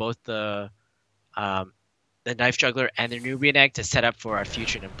play both the Knife Juggler and the new Reenact to set up for a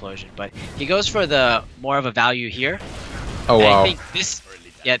future Implosion. But he goes for the more of a value here. Oh And wow. I think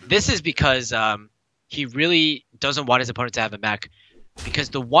this is because he really doesn't want his opponent to have a mech. Because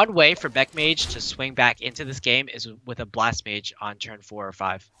the one way for Mech Mage to swing back into this game is with a Blast Mage on turn 4 or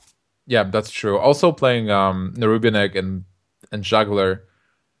 5. Yeah, that's true. Also playing Nerubian Egg and Juggler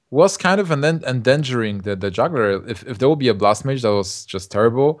was kind of endangering the Juggler. If there would be a Blast Mage, that was just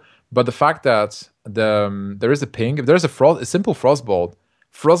terrible. But the fact that there is a ping, if there's a simple Frostbolt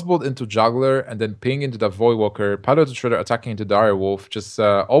into Juggler, and then ping into the Voidwalker, Pilot Shredder attacking into Direwolf, just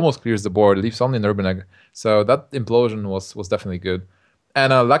almost clears the board, leaves only Nerubian Egg. So that implosion was definitely good.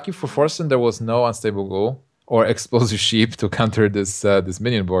 And lucky for Forsen, there was no Unstable Ghoul or Explosive Sheep to counter this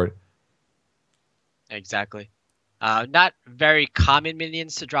minion board. Exactly. Not very common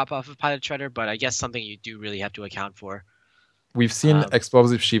minions to drop off of Pilot Shredder, but I guess something you do really have to account for. We've seen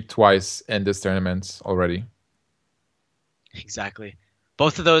Explosive Sheep twice in this tournament already. Exactly.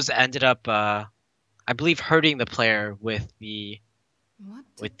 Both of those ended up, I believe, hurting the player with the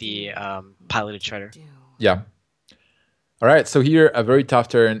Piloted Shredder. Yeah. All right, so here, a very tough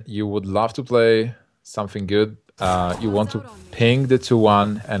turn. You would love to play something good. You want to ping the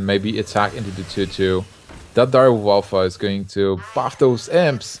 2-1 and maybe attack into the 2-2. That Direwolf Alpha is going to buff those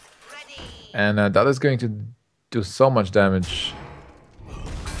imps. And that is going to do so much damage.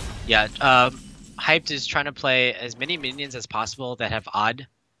 Yeah, Hyped is trying to play as many minions as possible that have odd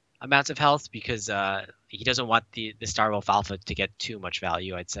amounts of health because he doesn't want the Starwolf Alpha to get too much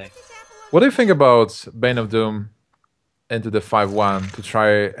value, I'd say. What do you think about Bane of Doom into the 5-1 to try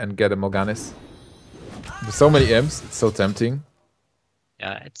and get a Morganis? With so many imps, it's so tempting.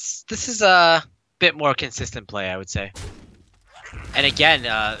 Yeah, this is a bit more consistent play, I would say. And again,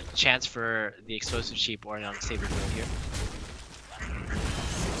 chance for the Explosive Sheep or an Unstable Ghoul here.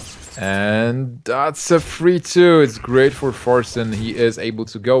 And that's a 3-2. It's great for Forsen. He is able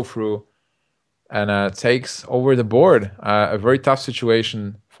to go through and takes over the board. A very tough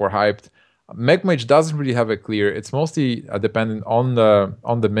situation for Hyped. Mech Mage doesn't really have a clear. It's mostly dependent on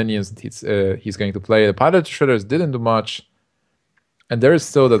the minions that he's going to play. The Pilot Shredders didn't do much. And there is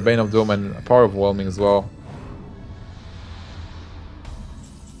still that Bane of Doom and Power Overwhelming as well.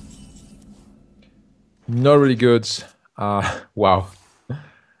 Not really good. Wow.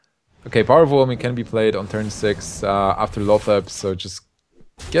 Okay, Power Overwhelming can be played on turn 6 after Lothep, so just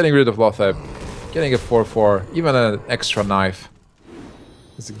getting rid of Lothep, getting a 4-4, even an extra knife.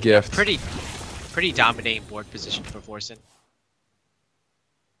 It's a gift. Pretty dominating board position for Forsen.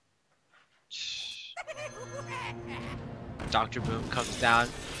 Dr. Boom comes down.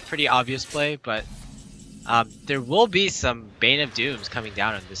 Pretty obvious play, but there will be some Bane of Dooms coming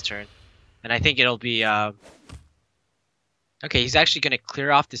down on this turn. And I think it'll be... Okay, he's actually going to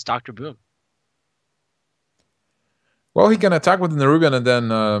clear off this Dr. Boom. Well, he can attack with the Nerubian and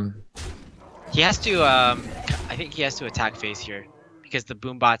then... He has to... I think he has to attack face here. Because the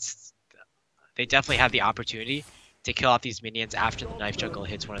Boom bots... They definitely have the opportunity to kill off these minions after the Knife Juggle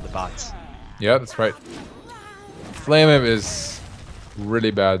hits one of the bots. Yeah, that's right. Flame Imp is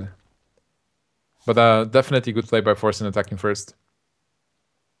really bad. But definitely good play by Forsen attacking first.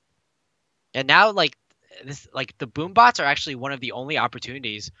 And now, like the Boom bots are actually one of the only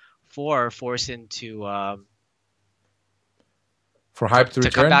opportunities for Forsen to for Hype to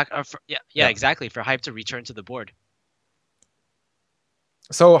return? Come back. Yeah, exactly. For Hype to return to the board.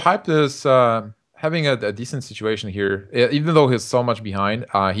 So Hype is having a decent situation here. Even though he's so much behind,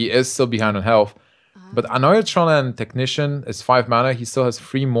 he is still behind on health. But Anoyatron and Technician is 5 mana. He still has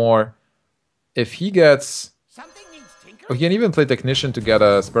 3 more. If he gets... Oh, he can even play Technician to get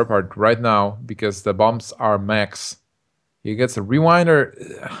a spare part right now because the bombs are max. He gets a Rewinder.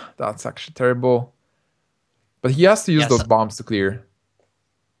 That's actually terrible. But he has to use those bombs to clear.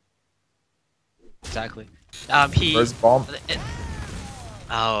 Exactly. First bomb.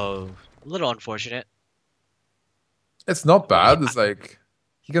 Oh, a little unfortunate. It's not bad. It's like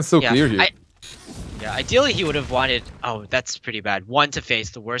he can still clear here. Yeah, ideally he would have wanted... Oh, that's pretty bad. 1 to face,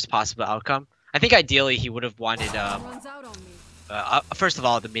 the worst possible outcome. I think ideally he would have wanted... first of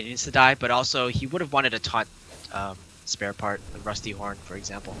all, the minions to die, but also he would have wanted a taunt spare part, the Rusty Horn, for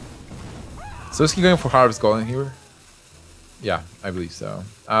example. So is he going for Harvest Golem here? Yeah, I believe so.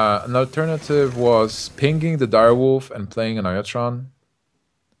 An alternative was pinging the Direwolf and playing an Iotron.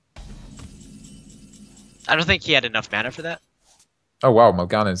 I don't think he had enough mana for that. Oh wow,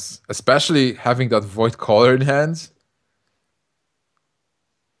 Mal'Ganis. Especially having that Void Caller in hand.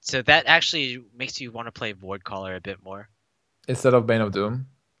 So that actually makes you want to play Void Caller a bit more. Instead of Bane of Doom.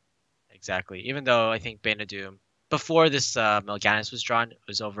 Exactly. Even though I think Bane of Doom, before this Mal'Ganis was drawn,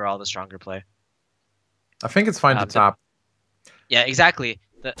 was overall the stronger play. I think it's fine to tap. Yeah, exactly.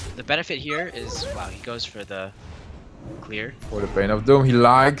 The benefit here is, wow, he goes for the Clear. For the Pain of Doom, he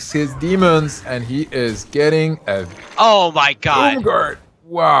likes his demons, and he is getting a Oh my god. Doomguard.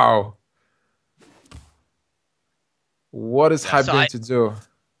 Wow. What is Yeah, Hype so going to do?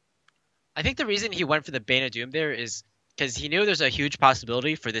 I think the reason he went for the Bane of Doom there is because he knew there's a huge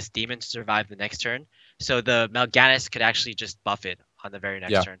possibility for this demon to survive the next turn. So the Mal'Ganis could actually just buff it on the very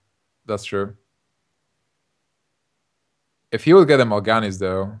next turn. That's true. If he would get a Mal'Ganis,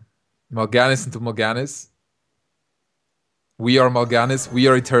 though, Mal'Ganis into Mal'Ganis. We are Mal'Ganis. We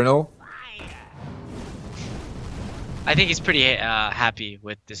are eternal. I think he's pretty happy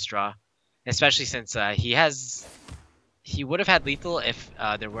with this draw, especially since he would have had lethal if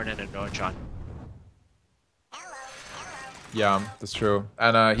there weren't an Neutron. Yeah, that's true.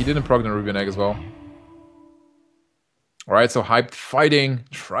 And he didn't proc the Rubian Egg as well. Alright, so Hyped fighting,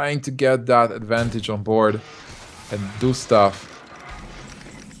 trying to get that advantage on board and do stuff.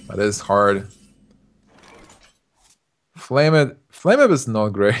 That is hard. Flame It is not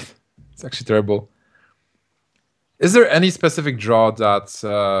great. It's actually terrible. Is there any specific draw that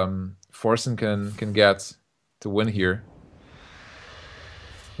Forsen can get to win here?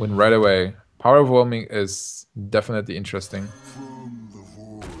 Win right away. Power Overwhelming is definitely interesting.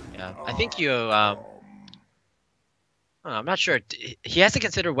 Yeah, I think I'm not sure. He has to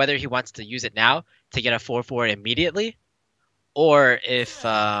consider whether he wants to use it now to get a 4/4 immediately, or if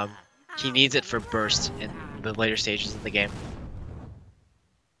he needs it for burst in the later stages of the game.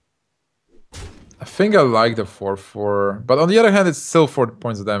 I think I like the 4/4, but on the other hand, it's still 4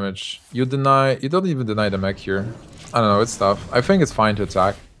 points of damage. You don't even deny the mech here. I don't know, it's tough. I think it's fine to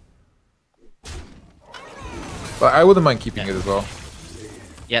attack. But I wouldn't mind keeping it as well.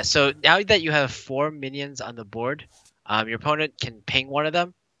 Yeah, so now that you have 4 minions on the board, your opponent can ping one of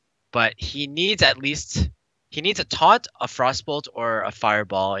them, but he needs a taunt, a frostbolt, or a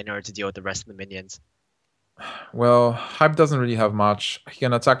fireball in order to deal with the rest of the minions. Well, Hype doesn't really have much. He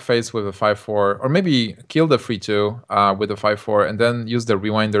can attack face with a 5/4, or maybe kill the 3/2 with a 5/4, and then use the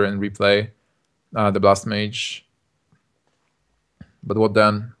Rewinder and replay the Blast Mage. But what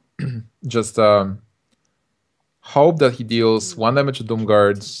then? Just hope that he deals 1 damage to Doom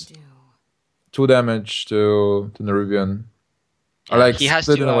Guards, 2 damage to Nerubian. Or like he has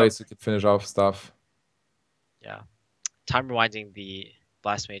split to, in a way so he can finish off stuff. Yeah. Time rewinding the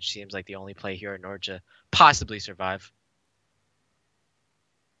Blast Mage seems like the only play here in order to possibly survive.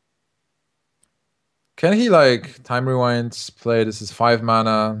 Can he like time rewind, play this is 5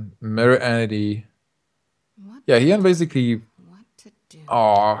 mana, mirror entity? Yeah, he can basically.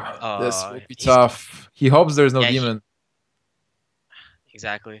 Oh, this will be tough. He hopes there's no demon.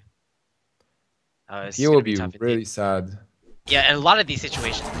 Exactly. He will be really sad. Yeah, in a lot of these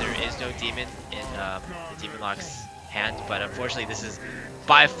situations, there is no demon in the Demon Lock's hand, but unfortunately, this is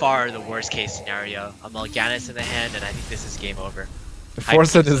by far the worst case scenario. A Mal'Ganis in the hand, and I think this is game over.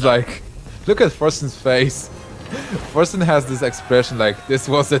 Forsen is like, look at Forsen's face. Forsen has this expression like, this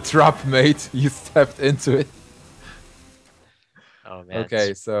was a trap, mate. You stepped into it. Oh man.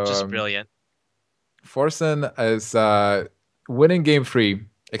 Okay, so just brilliant. Forsen is winning game 3,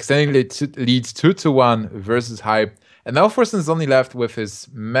 extending leads 2-1 versus Hype. And now Forsen is only left with his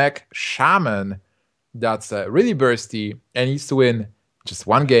Mech Shaman that's really bursty and needs to win just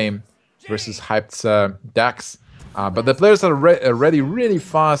 1 game versus Hyped's Dax. But the players are ready really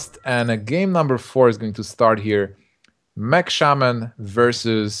fast, and game number 4 is going to start here. Mech Shaman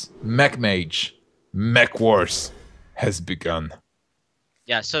versus Mech Mage. Mech Wars has begun.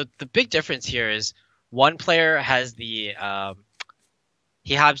 Yeah, so the big difference here is one player has the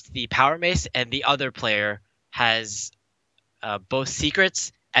he has the Power Mace, and the other player has both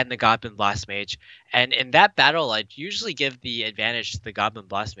Secrets and the Goblin Blast Mage. And in that battle, I'd usually give the advantage to the Goblin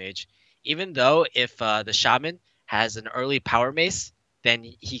Blast Mage, even though if the Shaman has an early Power Mace, then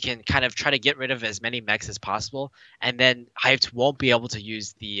he can kind of try to get rid of as many mechs as possible, and then Hyped won't be able to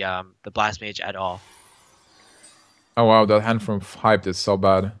use the Blast Mage at all. Oh wow, that hand from Hyped is so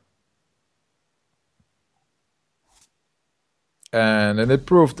bad. And it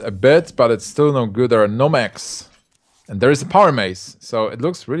proved a bit, but it's still no good. There are no mechs. And there is a Power Mace, so it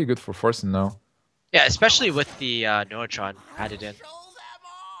looks really good for Forsen now. Yeah, especially with the Neutron added in.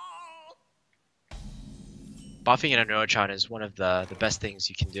 Buffing in a Neutron is one of the best things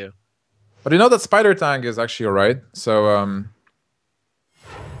you can do. But you know that Spider Tank is actually alright, so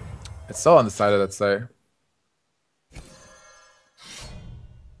it's still undecided, let's say.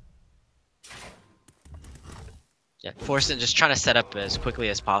 Yeah, Forsen just trying to set up as quickly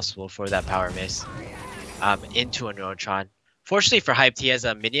as possible for that Power Mace into a Neutron. Fortunately for Hyped, he has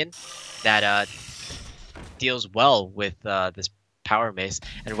a minion that deals well with this Power Mace.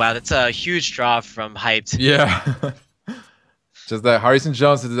 And wow, that's a huge draw from Hyped. Yeah. Just that Harrison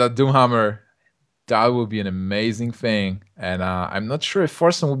Jones into that Doomhammer. That would be an amazing thing. And I'm not sure if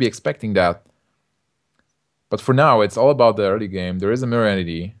Forsen will be expecting that. But for now, it's all about the early game. There is a mirror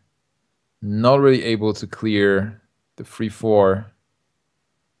entity. Not really able to clear the 3-4.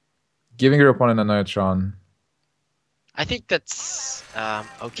 Giving your opponent a neutron. I think that's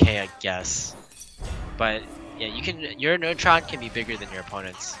okay, I guess. But yeah, your neutron can be bigger than your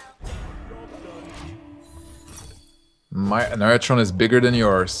opponent's. My neutron is bigger than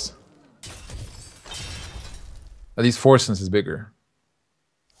yours. At least Forsen's is bigger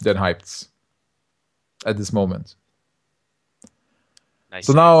than Hyped's at this moment. Nice.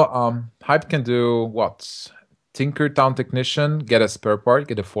 So now Hype can do what? Tinker Town Technician, get a spare part,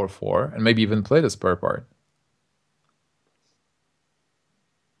 get a 4-4, and maybe even play the spare part.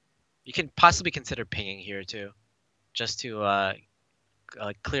 You can possibly consider pinging here too, just to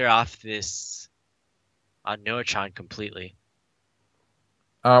clear off this neutron completely.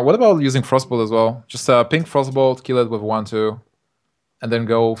 What about using Frostbolt as well? Just ping Frostbolt, kill it with 1-2, and then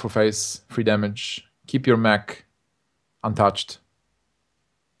go for face, free damage. Keep your mech untouched,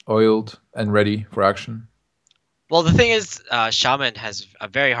 oiled, and ready for action. Well, the thing is, Shaman has a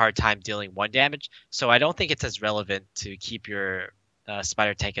very hard time dealing 1 damage, so I don't think it's as relevant to keep your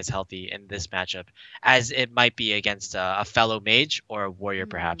Spider Tank as healthy in this matchup as it might be against a fellow mage or a warrior,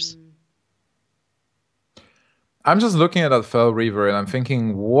 perhaps. I'm just looking at that Fell Reaver and I'm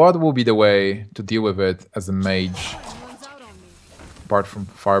thinking, what will be the way to deal with it as a mage? Apart from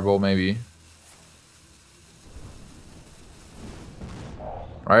Fireball, maybe.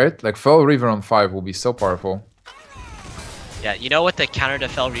 Right? Like, Fell Reaver on 5 will be so powerful. Yeah, you know what the counter to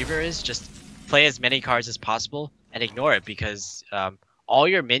Fell Reaver is? Just play as many cards as possible and ignore it, because all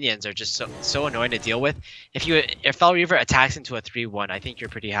your minions are just so annoying to deal with. If Fell Reaver attacks into a 3-1, I think you're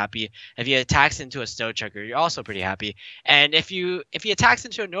pretty happy. If he attacks into a Snow Chugger, you're also pretty happy. And if he attacks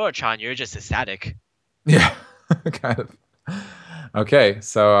into a Neurotron, you're just ecstatic. Yeah, kind of. Okay,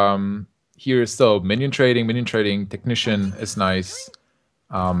 so here is still minion trading, Technician is nice.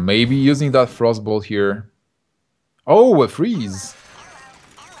 Maybe using that Frostbolt here. Oh, a freeze!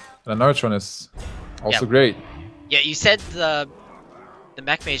 And a Neutron is also great. Yeah, you said the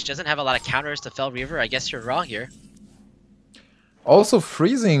Mech Mage doesn't have a lot of counters to Fell Reaver. I guess you're wrong here. Also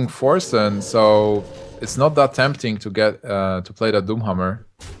freezing Forsen, so it's not that tempting to get to play that Doomhammer.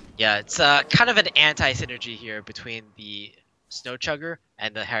 Yeah, it's kind of an anti-synergy here between the Snow Chugger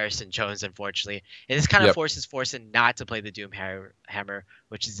and the Harrison Jones, unfortunately. It just kind of forces Forsen not to play the Doom Hammer,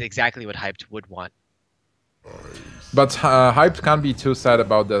 which is exactly what Hyped would want. But Hyped can't be too sad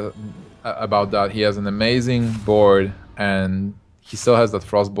about that. He has an amazing board, and he still has that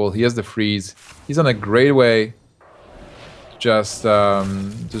Frostbolt. He has the freeze. He's on a great way to just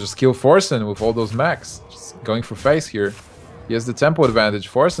kill Forsen with all those mechs. Just going for face here. He has the tempo advantage.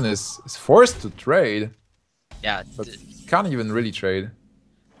 Forsen is forced to trade. Yeah, but can't even really trade.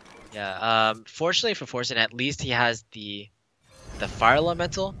 Yeah. Fortunately for Forsen, at least he has the Fire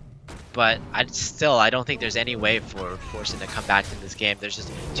Elemental. But I don't think there's any way for Forsen to come back in this game. There's just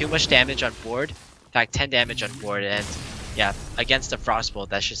too much damage on board. In fact, 10 damage on board, and yeah, against the Frostbolt,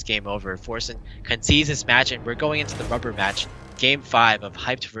 that's just game over. Forsen concedes this match, and we're going into the rubber match, Game 5 of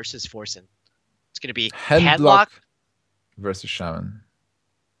Hyped versus Forsen. It's gonna be Headlock versus Shaman.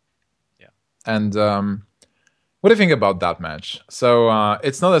 Yeah. And what do you think about that match? So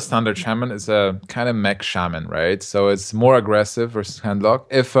it's not a standard Shaman, it's a kind of mech Shaman, right? So it's more aggressive versus Handlock.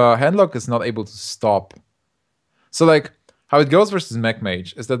 If Handlock is not able to stop... So like, how it goes versus Mech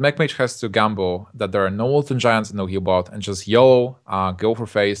Mage is that Mech Mage has to gamble that there are no Molten Giants and no Heal Bot, and just YOLO, go for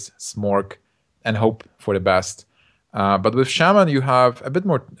face, smork, and hope for the best. But with Shaman, you have a bit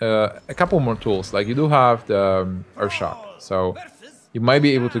more, a couple more tools. Like you do have the Earthshock, so you might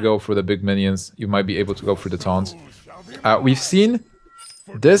be able to go for the big minions. You might be able to go for the taunts. We've seen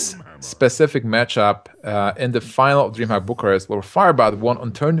this specific matchup in the final of DreamHack Bucharest, where Firebat won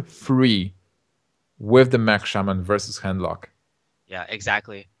on turn 3 with the Mech Shaman versus Handlock. Yeah,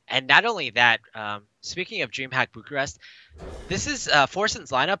 exactly. And not only that, speaking of DreamHack Bucharest, this is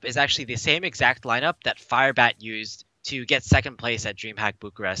Forsen's lineup is actually the same exact lineup that Firebat used to get second place at DreamHack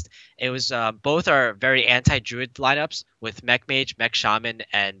Bucharest. It was both are very anti-druid lineups with Mech Mage, Mech Shaman,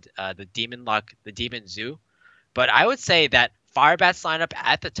 and the Demon Zoo. But I would say that Firebat's lineup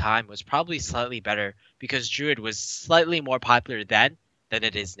at the time was probably slightly better because Druid was slightly more popular then than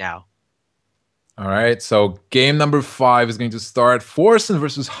it is now. All right, so game number 5 is going to start. Forsen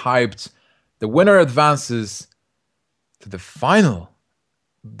versus Hyped. The winner advances to the final.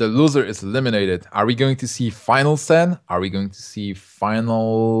 The loser is eliminated. Are we going to see Final Sen? Are we going to see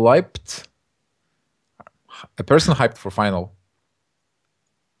Final Hyped? A person hyped for Final.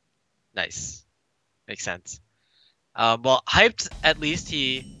 Nice. Makes sense. Well, hyped, at least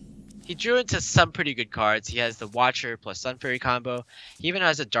he drew into some pretty good cards. He has the Watcher plus Sun Fury combo. He even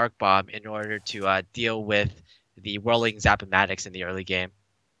has a Dark Bomb in order to deal with the Whirling Zapomatics in the early game.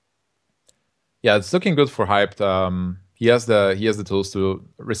 Yeah, it's looking good for hyped. He has the tools to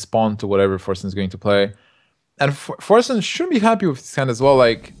respond to whatever Forsen is going to play. And Forsen should be happy with his hand as well.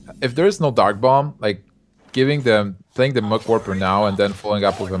 Like, if there is no Dark Bomb, like playing the Mech Warper now and then following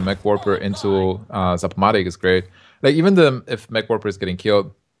up with a Mech Warper into Zapomatic is great. Like, even if Mech Warper is getting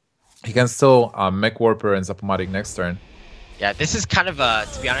killed, he can still Mech Warper and Zapomatic next turn. Yeah, this is kind of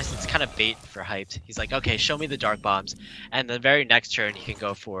to be honest, it's kind of bait for hyped. He's like, okay, show me the Dark Bombs, and the very next turn he can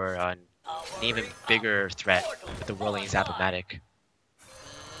go for an even bigger threat with the Whirling Zapomatic.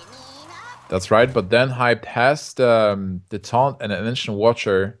 That's right, but then hyped has the Taunt and an Ancient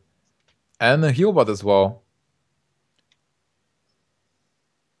Watcher and a Healbot as well.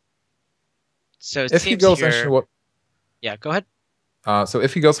 So it If he seems goes here... Ancient Yeah, go ahead. So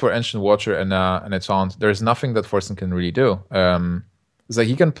if he goes for Ancient Watcher and a Taunt, there's nothing that Forsen can really do. It's like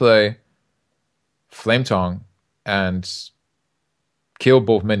he can play Flame Tongue and kill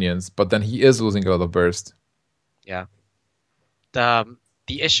both minions, but then he is losing a lot of burst. Yeah.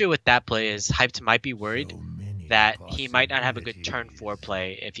 The issue with that play is hyped might be worried that he might not have a good turn 4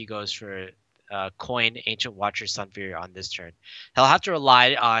 play if he goes for coin Ancient Watcher Sun Fury on this turn. He'll have to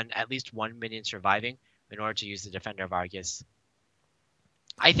rely on at least one minion surviving in order to use the Defender of Argus.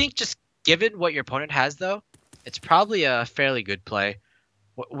 I think just given what your opponent has, though, it's probably a fairly good play.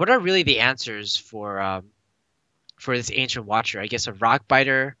 What are really the answers for this Ancient Watcher? I guess a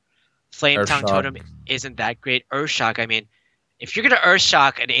Rockbiter, Flame Tongue Totem isn't that great. Earthshock, I mean, if you're gonna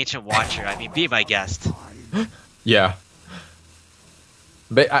Earthshock an Ancient Watcher, I mean, be my guest. Yeah.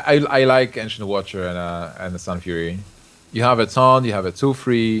 But I like Ancient Watcher and the Sun Fury. You have a taunt, you have a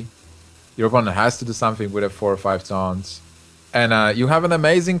 2/3. Your opponent has to do something with a 4 or 5 taunts. And you have an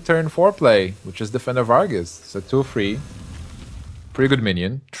amazing turn 4 play, which is Defender of Argus. It's a 2/3. Pretty good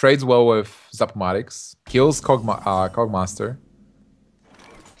minion. Trades well with Zapomatics. Kills Cogmaster.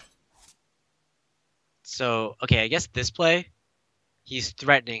 So, okay, I guess this play, he's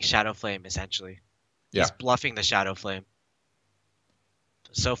threatening Shadow Flame, essentially. Yeah. He's bluffing the Shadow Flame.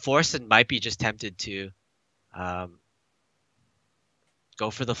 So Forsen might be just tempted to go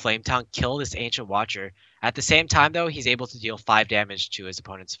for the Flame Tongue, kill this Ancient Watcher. At the same time, though, he's able to deal 5 damage to his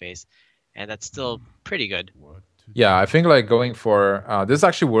opponent's face. And that's still pretty good. Yeah, I think like going for... this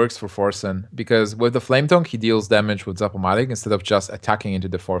actually works for Forsen, because with the Flame Tongue, he deals damage with Zapomatic instead of just attacking into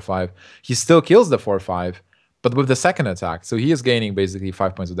the 4/5. He still kills the 4/5, but with the second attack. So he is gaining basically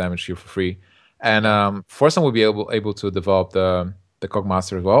 5 points of damage here for free. And Forsen will be able to develop the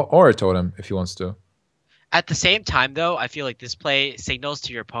Cogmaster as well, or a Totem if he wants to. At the same time, though, I feel like this play signals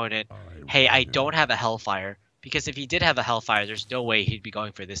to your opponent, hey, I don't have a Hellfire. Because if he did have a Hellfire, there's no way he'd be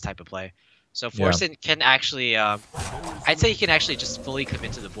going for this type of play. So Forsen can actually, I'd say he can actually just fully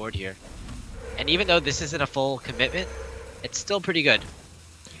commit to the board here. And even though this isn't a full commitment, it's still pretty good.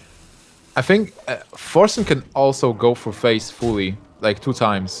 I think Forsen can also go for face fully, like 2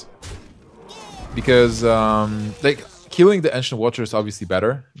 times. Because, like, killing the Ancient Watcher is obviously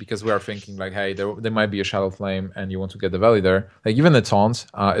better, because we are thinking, like, hey, there might be a Shadow Flame and you want to get the Valley there. Like, even the Taunt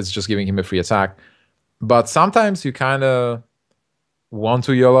is just giving him a free attack. But sometimes you kind of want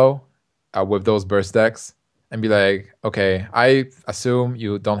to YOLO with those burst decks and be like, okay, I assume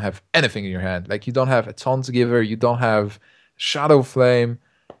you don't have anything in your hand. Like, you don't have a Taunt Giver, you don't have Shadow Flame,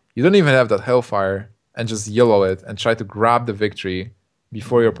 you don't even have that Hellfire, and just YOLO it and try to grab the victory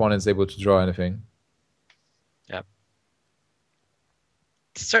before your opponent is able to draw anything. Yep.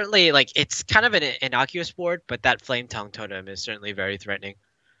 Certainly, like, it's kind of an innocuous board, but that Flame Tongue Totem is certainly very threatening.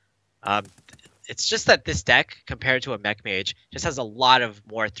 It's just that this deck, compared to a Mech Mage, just has a lot of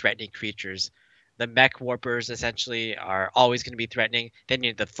more threatening creatures. The Mech Warpers, essentially, are always going to be threatening. Then you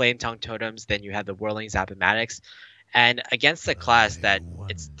have the Flame Tongue Totems, then you have the Whirling Zapomatics. And against a class that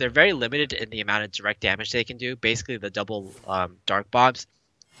they're very limited in the amount of direct damage they can do, basically the double Dark Bombs,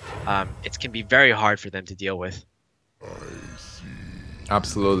 it can be very hard for them to deal with.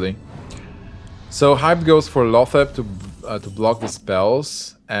 Absolutely. So Hype goes for Lothep to block the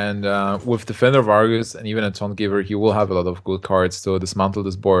spells, and with Defender of Argus and even a Taunt Giver, he will have a lot of good cards to dismantle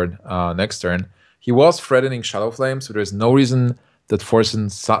this board next turn. He was threatening Shadow Flame, so there's no reason that Forsen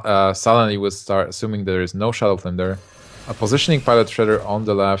suddenly would start assuming there is no Shadow Flame there. A positioning Pilot Shredder on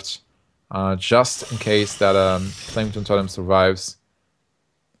the left, just in case that Flame Totem survives.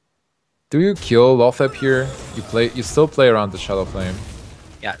 Do you kill Lothep here? You still play around the Shadow Flame.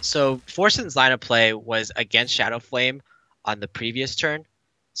 Yeah, so Forsen's line of play was against Shadow Flame on the previous turn.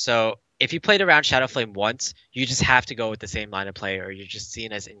 So if you played around Shadow Flame once, you just have to go with the same line of play, or you're just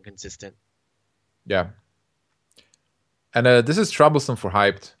seen as inconsistent. Yeah. And this is troublesome for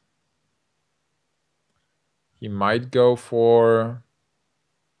Hyped. He might go for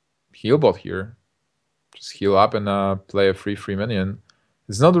Healbot here. Just heal up and play a free minion.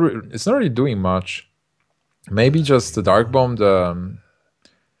 It's not really doing much. Maybe just the Dark Bomb, the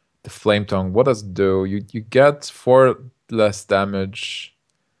Flame Tongue. What does it do? You get 4 less damage.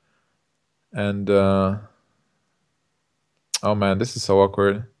 And oh man, this is so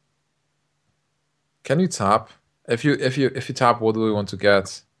awkward. Can you tap? If you tap, what do we want to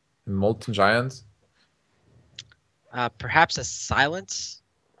get? A Molten Giant? Perhaps a Silence.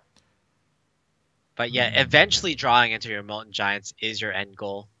 But yeah, eventually drawing into your Molten Giants is your end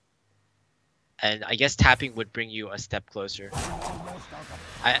goal. And I guess tapping would bring you a step closer.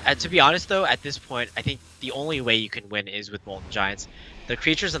 To be honest though, at this point, I think the only way you can win is with Molten Giants. The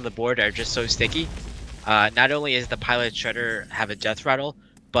creatures on the board are just so sticky. Not only is the Pilot Shredder have a death rattle,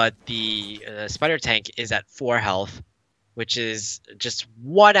 but the Spider Tank is at 4 health, which is just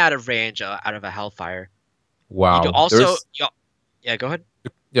 1 out of range out of a Hellfire. Wow. You also, yeah, go ahead.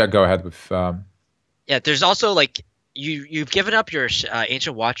 Yeah, go ahead with. Yeah, there's also like you've given up your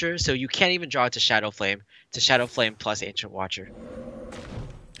Ancient Watcher, so you can't even draw it to Shadow Flame plus Ancient Watcher.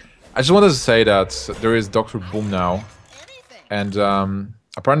 I just wanted to say that there is Dr. Boom now, and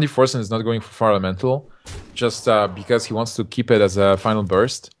apparently Forsen is not going for Fire Elemental, just because he wants to keep it as a final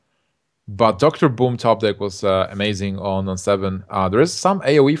burst. But Dr. Boom top deck was amazing on 7. There is some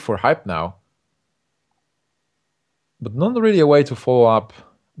AoE for Hype now, but not really a way to follow up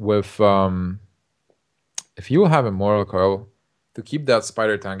with. If you have a Moral Coil to keep that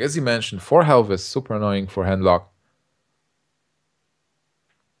Spider Tank, as you mentioned, 4 health is super annoying for Handlock.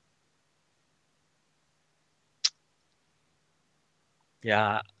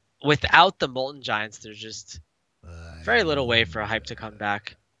 Yeah, without the Molten Giants, there's just very little way for Hype to come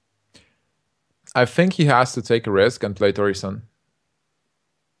back. I think he has to take a risk and play Torisan.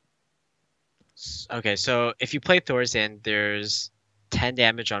 Okay, so if you play Thorzen, there's 10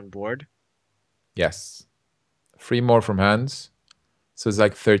 damage on board. Yes. 3 more from hands. So it's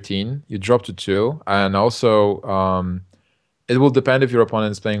like 13. You drop to 2. And also, it will depend if your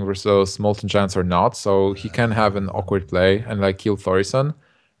opponent is playing versus Molten Giants or not. So he can have an awkward play and like kill Thorison.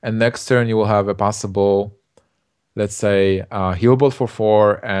 And next turn you will have a possible, let's say, Healbot for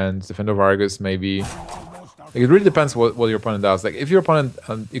 4 and Defender of Argus maybe. Like, it really depends what your opponent does. Like if your opponent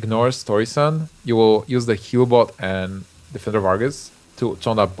ignores Thorison, you will use the Healbot and Defender of Argus to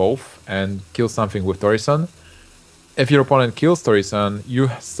taunt up both and kill something with Thorison. If your opponent kills Thorison, you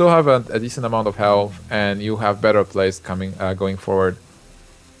still have a decent amount of health and you have better plays going forward.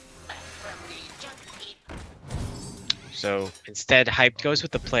 So instead, Hype goes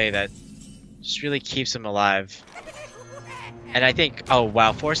with the play that just really keeps him alive. And I think, oh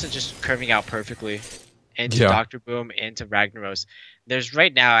wow, Forsen just curving out perfectly into Dr. Boom, into Ragnaros. There's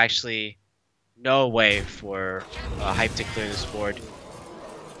right now actually no way for Hype to clear this board.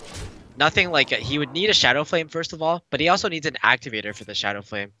 Nothing like he would need a Shadow Flame first of all, but he also needs an activator for the Shadow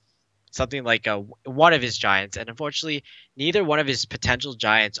Flame. Something like one of his giants, and unfortunately, neither one of his potential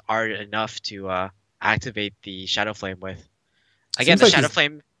giants are enough to activate the Shadow Flame with. Again, the Shadow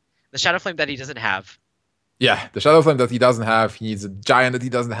Flame that he doesn't have. Yeah, the Shadow Flame that he doesn't have. He needs a giant that he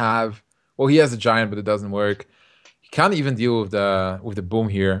doesn't have. Well, he has a giant, but it doesn't work. He can't even deal with the boom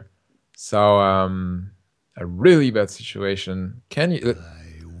here. So a really bad situation. Can you?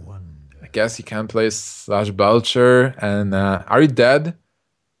 I guess you can play Slash Belcher. And are you dead?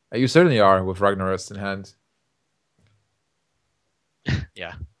 You certainly are with Ragnaros in hand.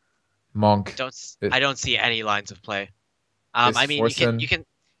 Yeah. Monk. I don't see any lines of play. I mean, you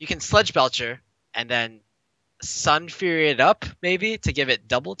can Sludge Belcher and then Sun Fury it up maybe to give it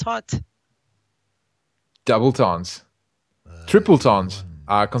double taunt. Double taunt. Triple taunt.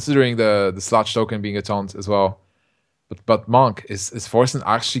 Considering the Sludge token being a taunt as well. But Monk, is Forsen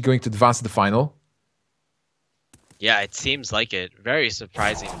actually going to advance to the final? Yeah, it seems like it. Very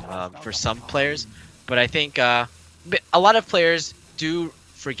surprising for some players. But I think a lot of players do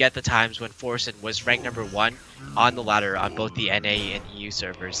forget the times when Forsen was ranked #1 on the ladder on both the NA and EU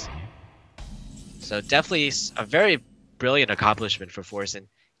servers. So definitely a very brilliant accomplishment for Forsen,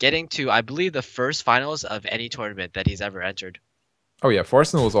 getting to, I believe, the first finals of any tournament that he's ever entered. Oh yeah,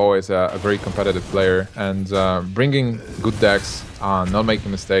 Forsen was always a very competitive player and bringing good decks, not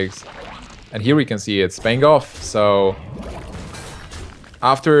making mistakes. And here we can see it's paying off. So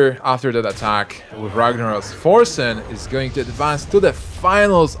after that attack with Ragnaros, Forsen is going to advance to the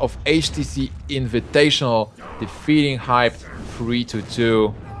finals of HTC Invitational, defeating Hyped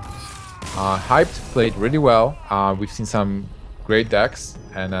 3-2. Hyped played really well. We've seen some great decks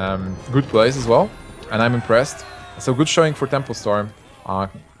and good plays as well, and I'm impressed. So good showing for Temple Storm,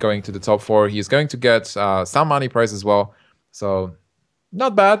 going to the top 4. He is going to get some money prize as well, so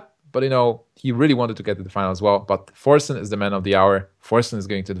not bad. But he really wanted to get to the final as well. But Forsen is the man of the hour. Forsen is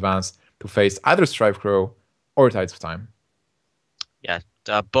going to advance to face either Strive Crow or Tides of Time. Yeah,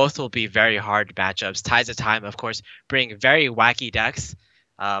 both will be very hard matchups. Tides of Time, of course, bring very wacky decks.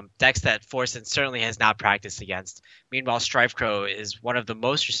 Decks that Forsen certainly has not practiced against. Meanwhile, Strive Crow is one of the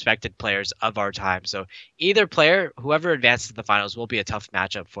most respected players of our time. So either player, whoever advances to the finals, will be a tough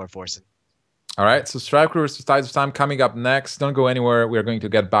matchup for Forsen. All right, so Strive Crew versus Tides of Time coming up next. Don't go anywhere. We are going to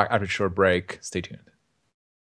get back after a short break. Stay tuned.